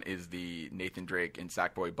I want is the Nathan Drake and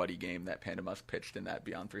Sackboy buddy game that Panda Musk pitched in that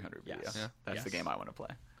Beyond 300 video. Yes. Yeah. That's the game I want to play.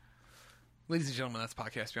 Ladies and gentlemen, that's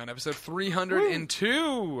Podcast Beyond, episode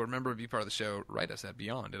 302. Remember, to be part of the show, write us at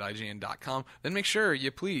beyond@ign.com. Then make sure you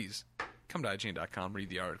please come to ign.com, read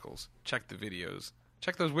the articles, check the videos,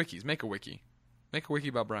 check those wikis. Make a wiki. Make a wiki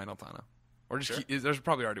about Brian Altano. Or just there's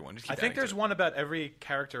probably already one. Just keep I think adding to there's it. one about every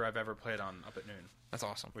character I've ever played on Up at Noon, That's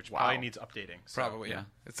awesome. which probably needs updating. So. Probably, yeah.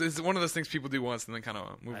 It's one of those things people do once and then kind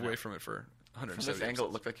of move away from it for From 170 this angle,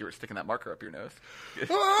 it looked like you were sticking that marker up your nose.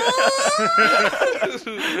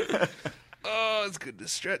 Oh, it's good to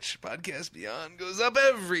stretch. Podcast Beyond goes up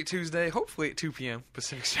every Tuesday, hopefully at 2 p.m.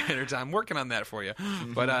 Pacific Standard Time. Working on that for you.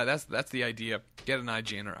 But that's the idea. Get an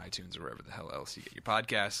IGN or iTunes or wherever the hell else you get your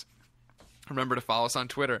podcasts. Remember to follow us on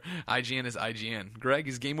Twitter. IGN is IGN. Greg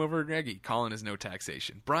is Game Over Greggy. Colin is No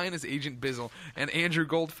Taxation. Brian is Agent Bizzle. And Andrew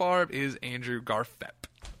Goldfarb is Andrew Garfep.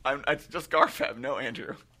 It's just Garfeb, no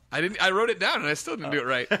Andrew. I wrote it down and I still didn't do it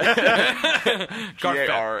right.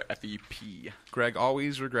 Garfep. Greg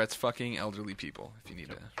always regrets fucking elderly people, if you need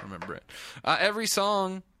to remember it. Every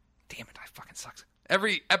song... Damn it, I fucking sucks.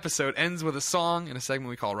 Every episode ends with a song in a segment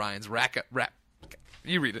we call Ryan's Rap. Okay.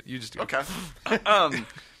 You read it. You just do it. Okay.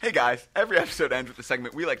 Hey, guys. Every episode ends with a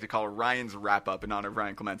segment we like to call Ryan's Wrap-Up in honor of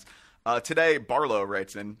Ryan Clements. Today, Barlow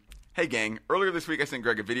writes in, "Hey, gang. Earlier this week, I sent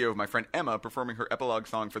Greg a video of my friend Emma performing her epilogue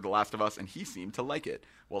song for The Last of Us, and he seemed to like it.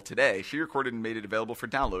 Well, today, she recorded and made it available for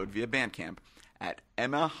download via Bandcamp at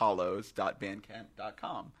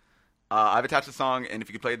emmahollows.bandcamp.com. I've attached the song, and if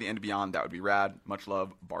you could play at the end of Beyond, that would be rad. Much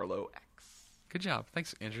love, Barlow X." Good job.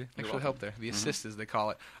 Thanks, Andrew. Thanks for welcome. the help there. The assist, as they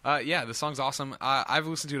call it. Yeah, the song's awesome. I've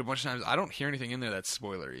listened to it a bunch of times. I don't hear anything in there that's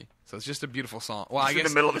spoilery. So it's just a beautiful song. Well, I guess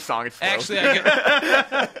in the middle of the song, it's slow.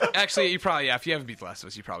 Actually, you probably, if you haven't beat The Last of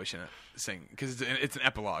Us, you probably shouldn't sing because it's an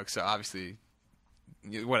epilogue. So obviously,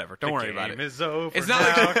 whatever. Don't worry about it. Game is over. It's not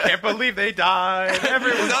now. like Can't believe they died.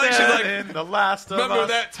 Everyone's not like she's dead like, in The Last of Remember Us.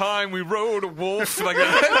 that time we rode a wolf? Like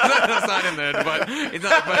that's not in there, but it's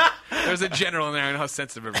not. But there's a general in there. I know how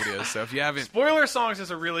sensitive everybody is. So if you haven't, Spoiler songs is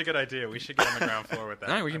a really good idea. We should get on the ground floor with that.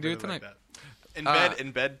 All right, we can I do it really like tonight. that.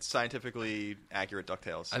 Embed scientifically accurate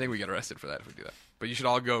DuckTales. I think we get arrested for that if we do that. But you should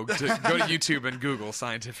all go to YouTube and Google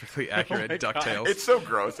scientifically accurate my God. DuckTales. It's so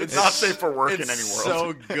gross. It's not safe for work in any It's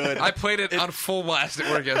world. so good. I played it on full blast at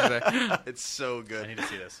work yesterday. It's so I good. need to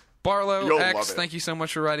see this. Barlow You'll X, love it. thank you so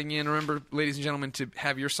much for writing in. Remember, ladies and gentlemen, to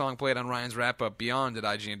have your song played on Ryan's Wrap-Up Beyond at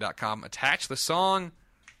IGN.com. Attach the song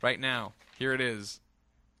right now. Here it is.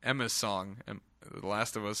 Emma's song. The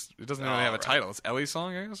Last of Us. It doesn't really have a title. It's Ellie's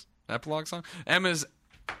song, I guess? Epilogue song? Emma's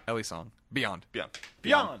Ellie song. Beyond.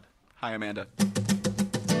 Beyond. Hi, Amanda.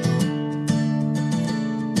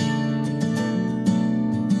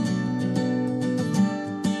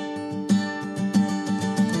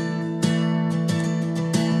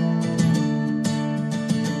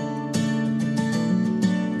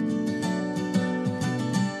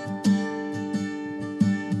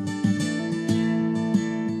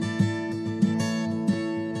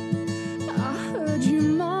 I heard you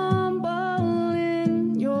mumble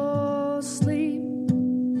in your sleep.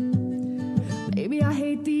 Maybe I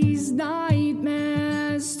hate these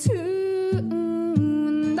nightmares too.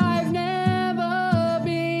 And I've never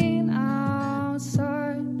been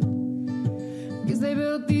outside, 'cause they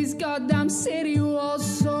built these goddamn city walls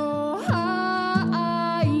so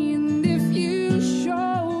high. And if you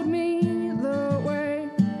showed me the way,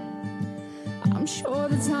 I'm sure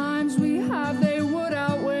the times we have, they would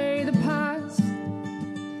outweigh the past.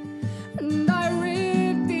 And I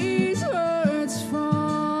ripped these words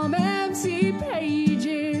from empty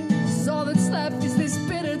pages. All that's left is this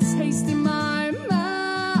bitter taste in my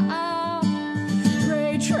mouth.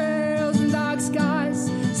 Gray trails and dark skies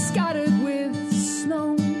scattered with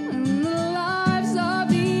snow. And the lives of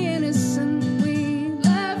the innocent we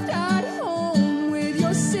left at home. With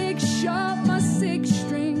your sick shot, my sick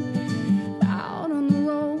string, out on the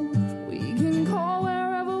road.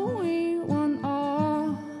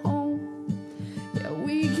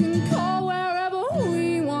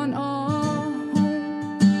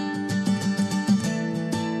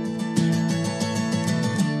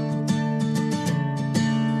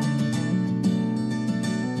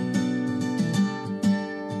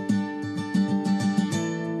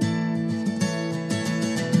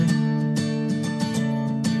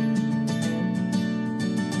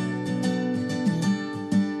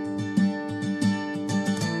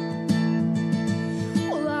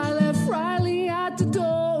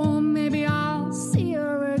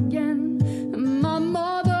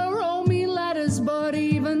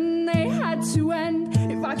 about to end.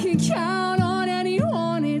 If I can count on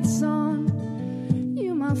anyone, it's on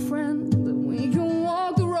you, my friend. That we can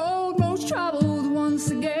walk the road most traveled once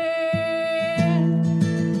again.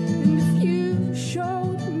 And if you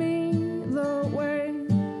showed me the way,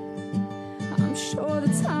 I'm sure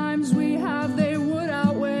the times we have, they would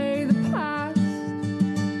outweigh the past.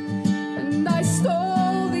 And I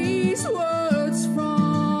stole these words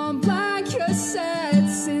from blank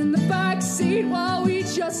cassettes in the backseat while we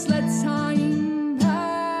just let time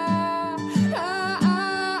pass.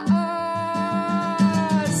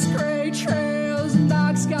 Gray trails and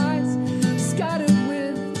dark skies scattered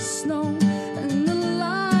with snow, and the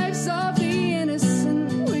lives of the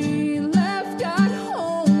innocent we left at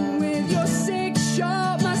home. With your six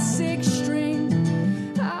shot, my six string,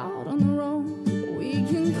 out on the road, we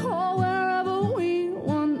can call wherever we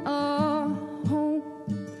want our home.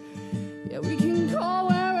 Yeah, we can call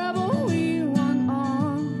wherever we want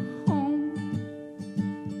our home.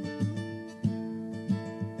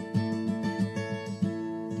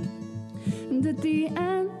 And at the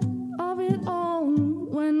end of it all,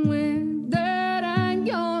 when we're dead and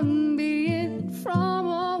gone, be it from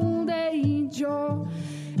old age or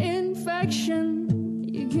infection,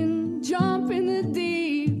 you can jump in the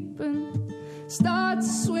deep and start to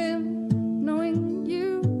swim, knowing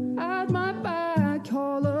you had my back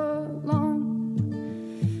all along.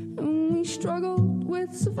 And we struggled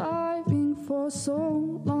with surviving for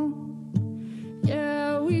so long.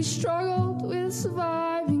 Yeah, we struggled with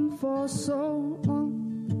surviving for so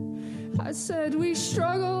long. I said we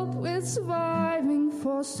struggled with surviving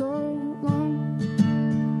for so long.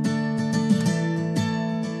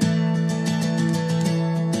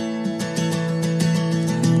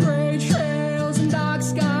 Gray trails and dark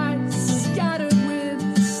skies scattered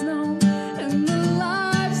with snow, and the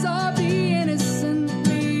lives of the innocent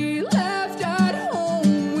we left at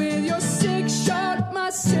home. With your six shot, my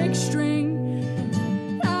six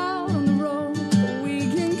string, out on the road, we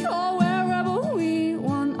can call wherever we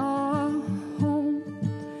want our home.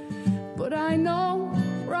 But I know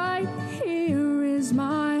right here is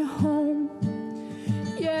my home.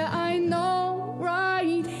 Yeah, I know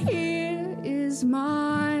right here is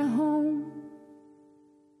my home.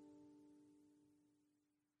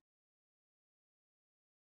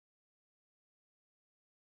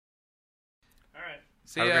 All right.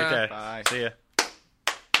 See Have a ya. great day. Bye. See ya.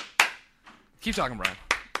 Keep talking, Brian.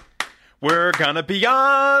 We're gonna be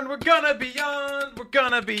on. We're gonna be on. We're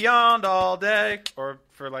gonna be on all day, or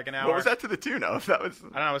for like an hour. What was that to the tune of? That was. I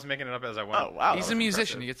don't know. I was making it up as I went. Oh wow. He's that a was musician.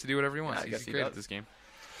 impressive. He gets to do whatever he wants. Yeah, I guess He's he great does. at this game.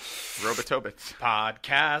 Robotobits.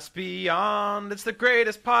 Podcast Beyond. It's the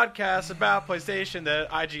greatest podcast about PlayStation that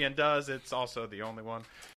IGN does. It's also the only one.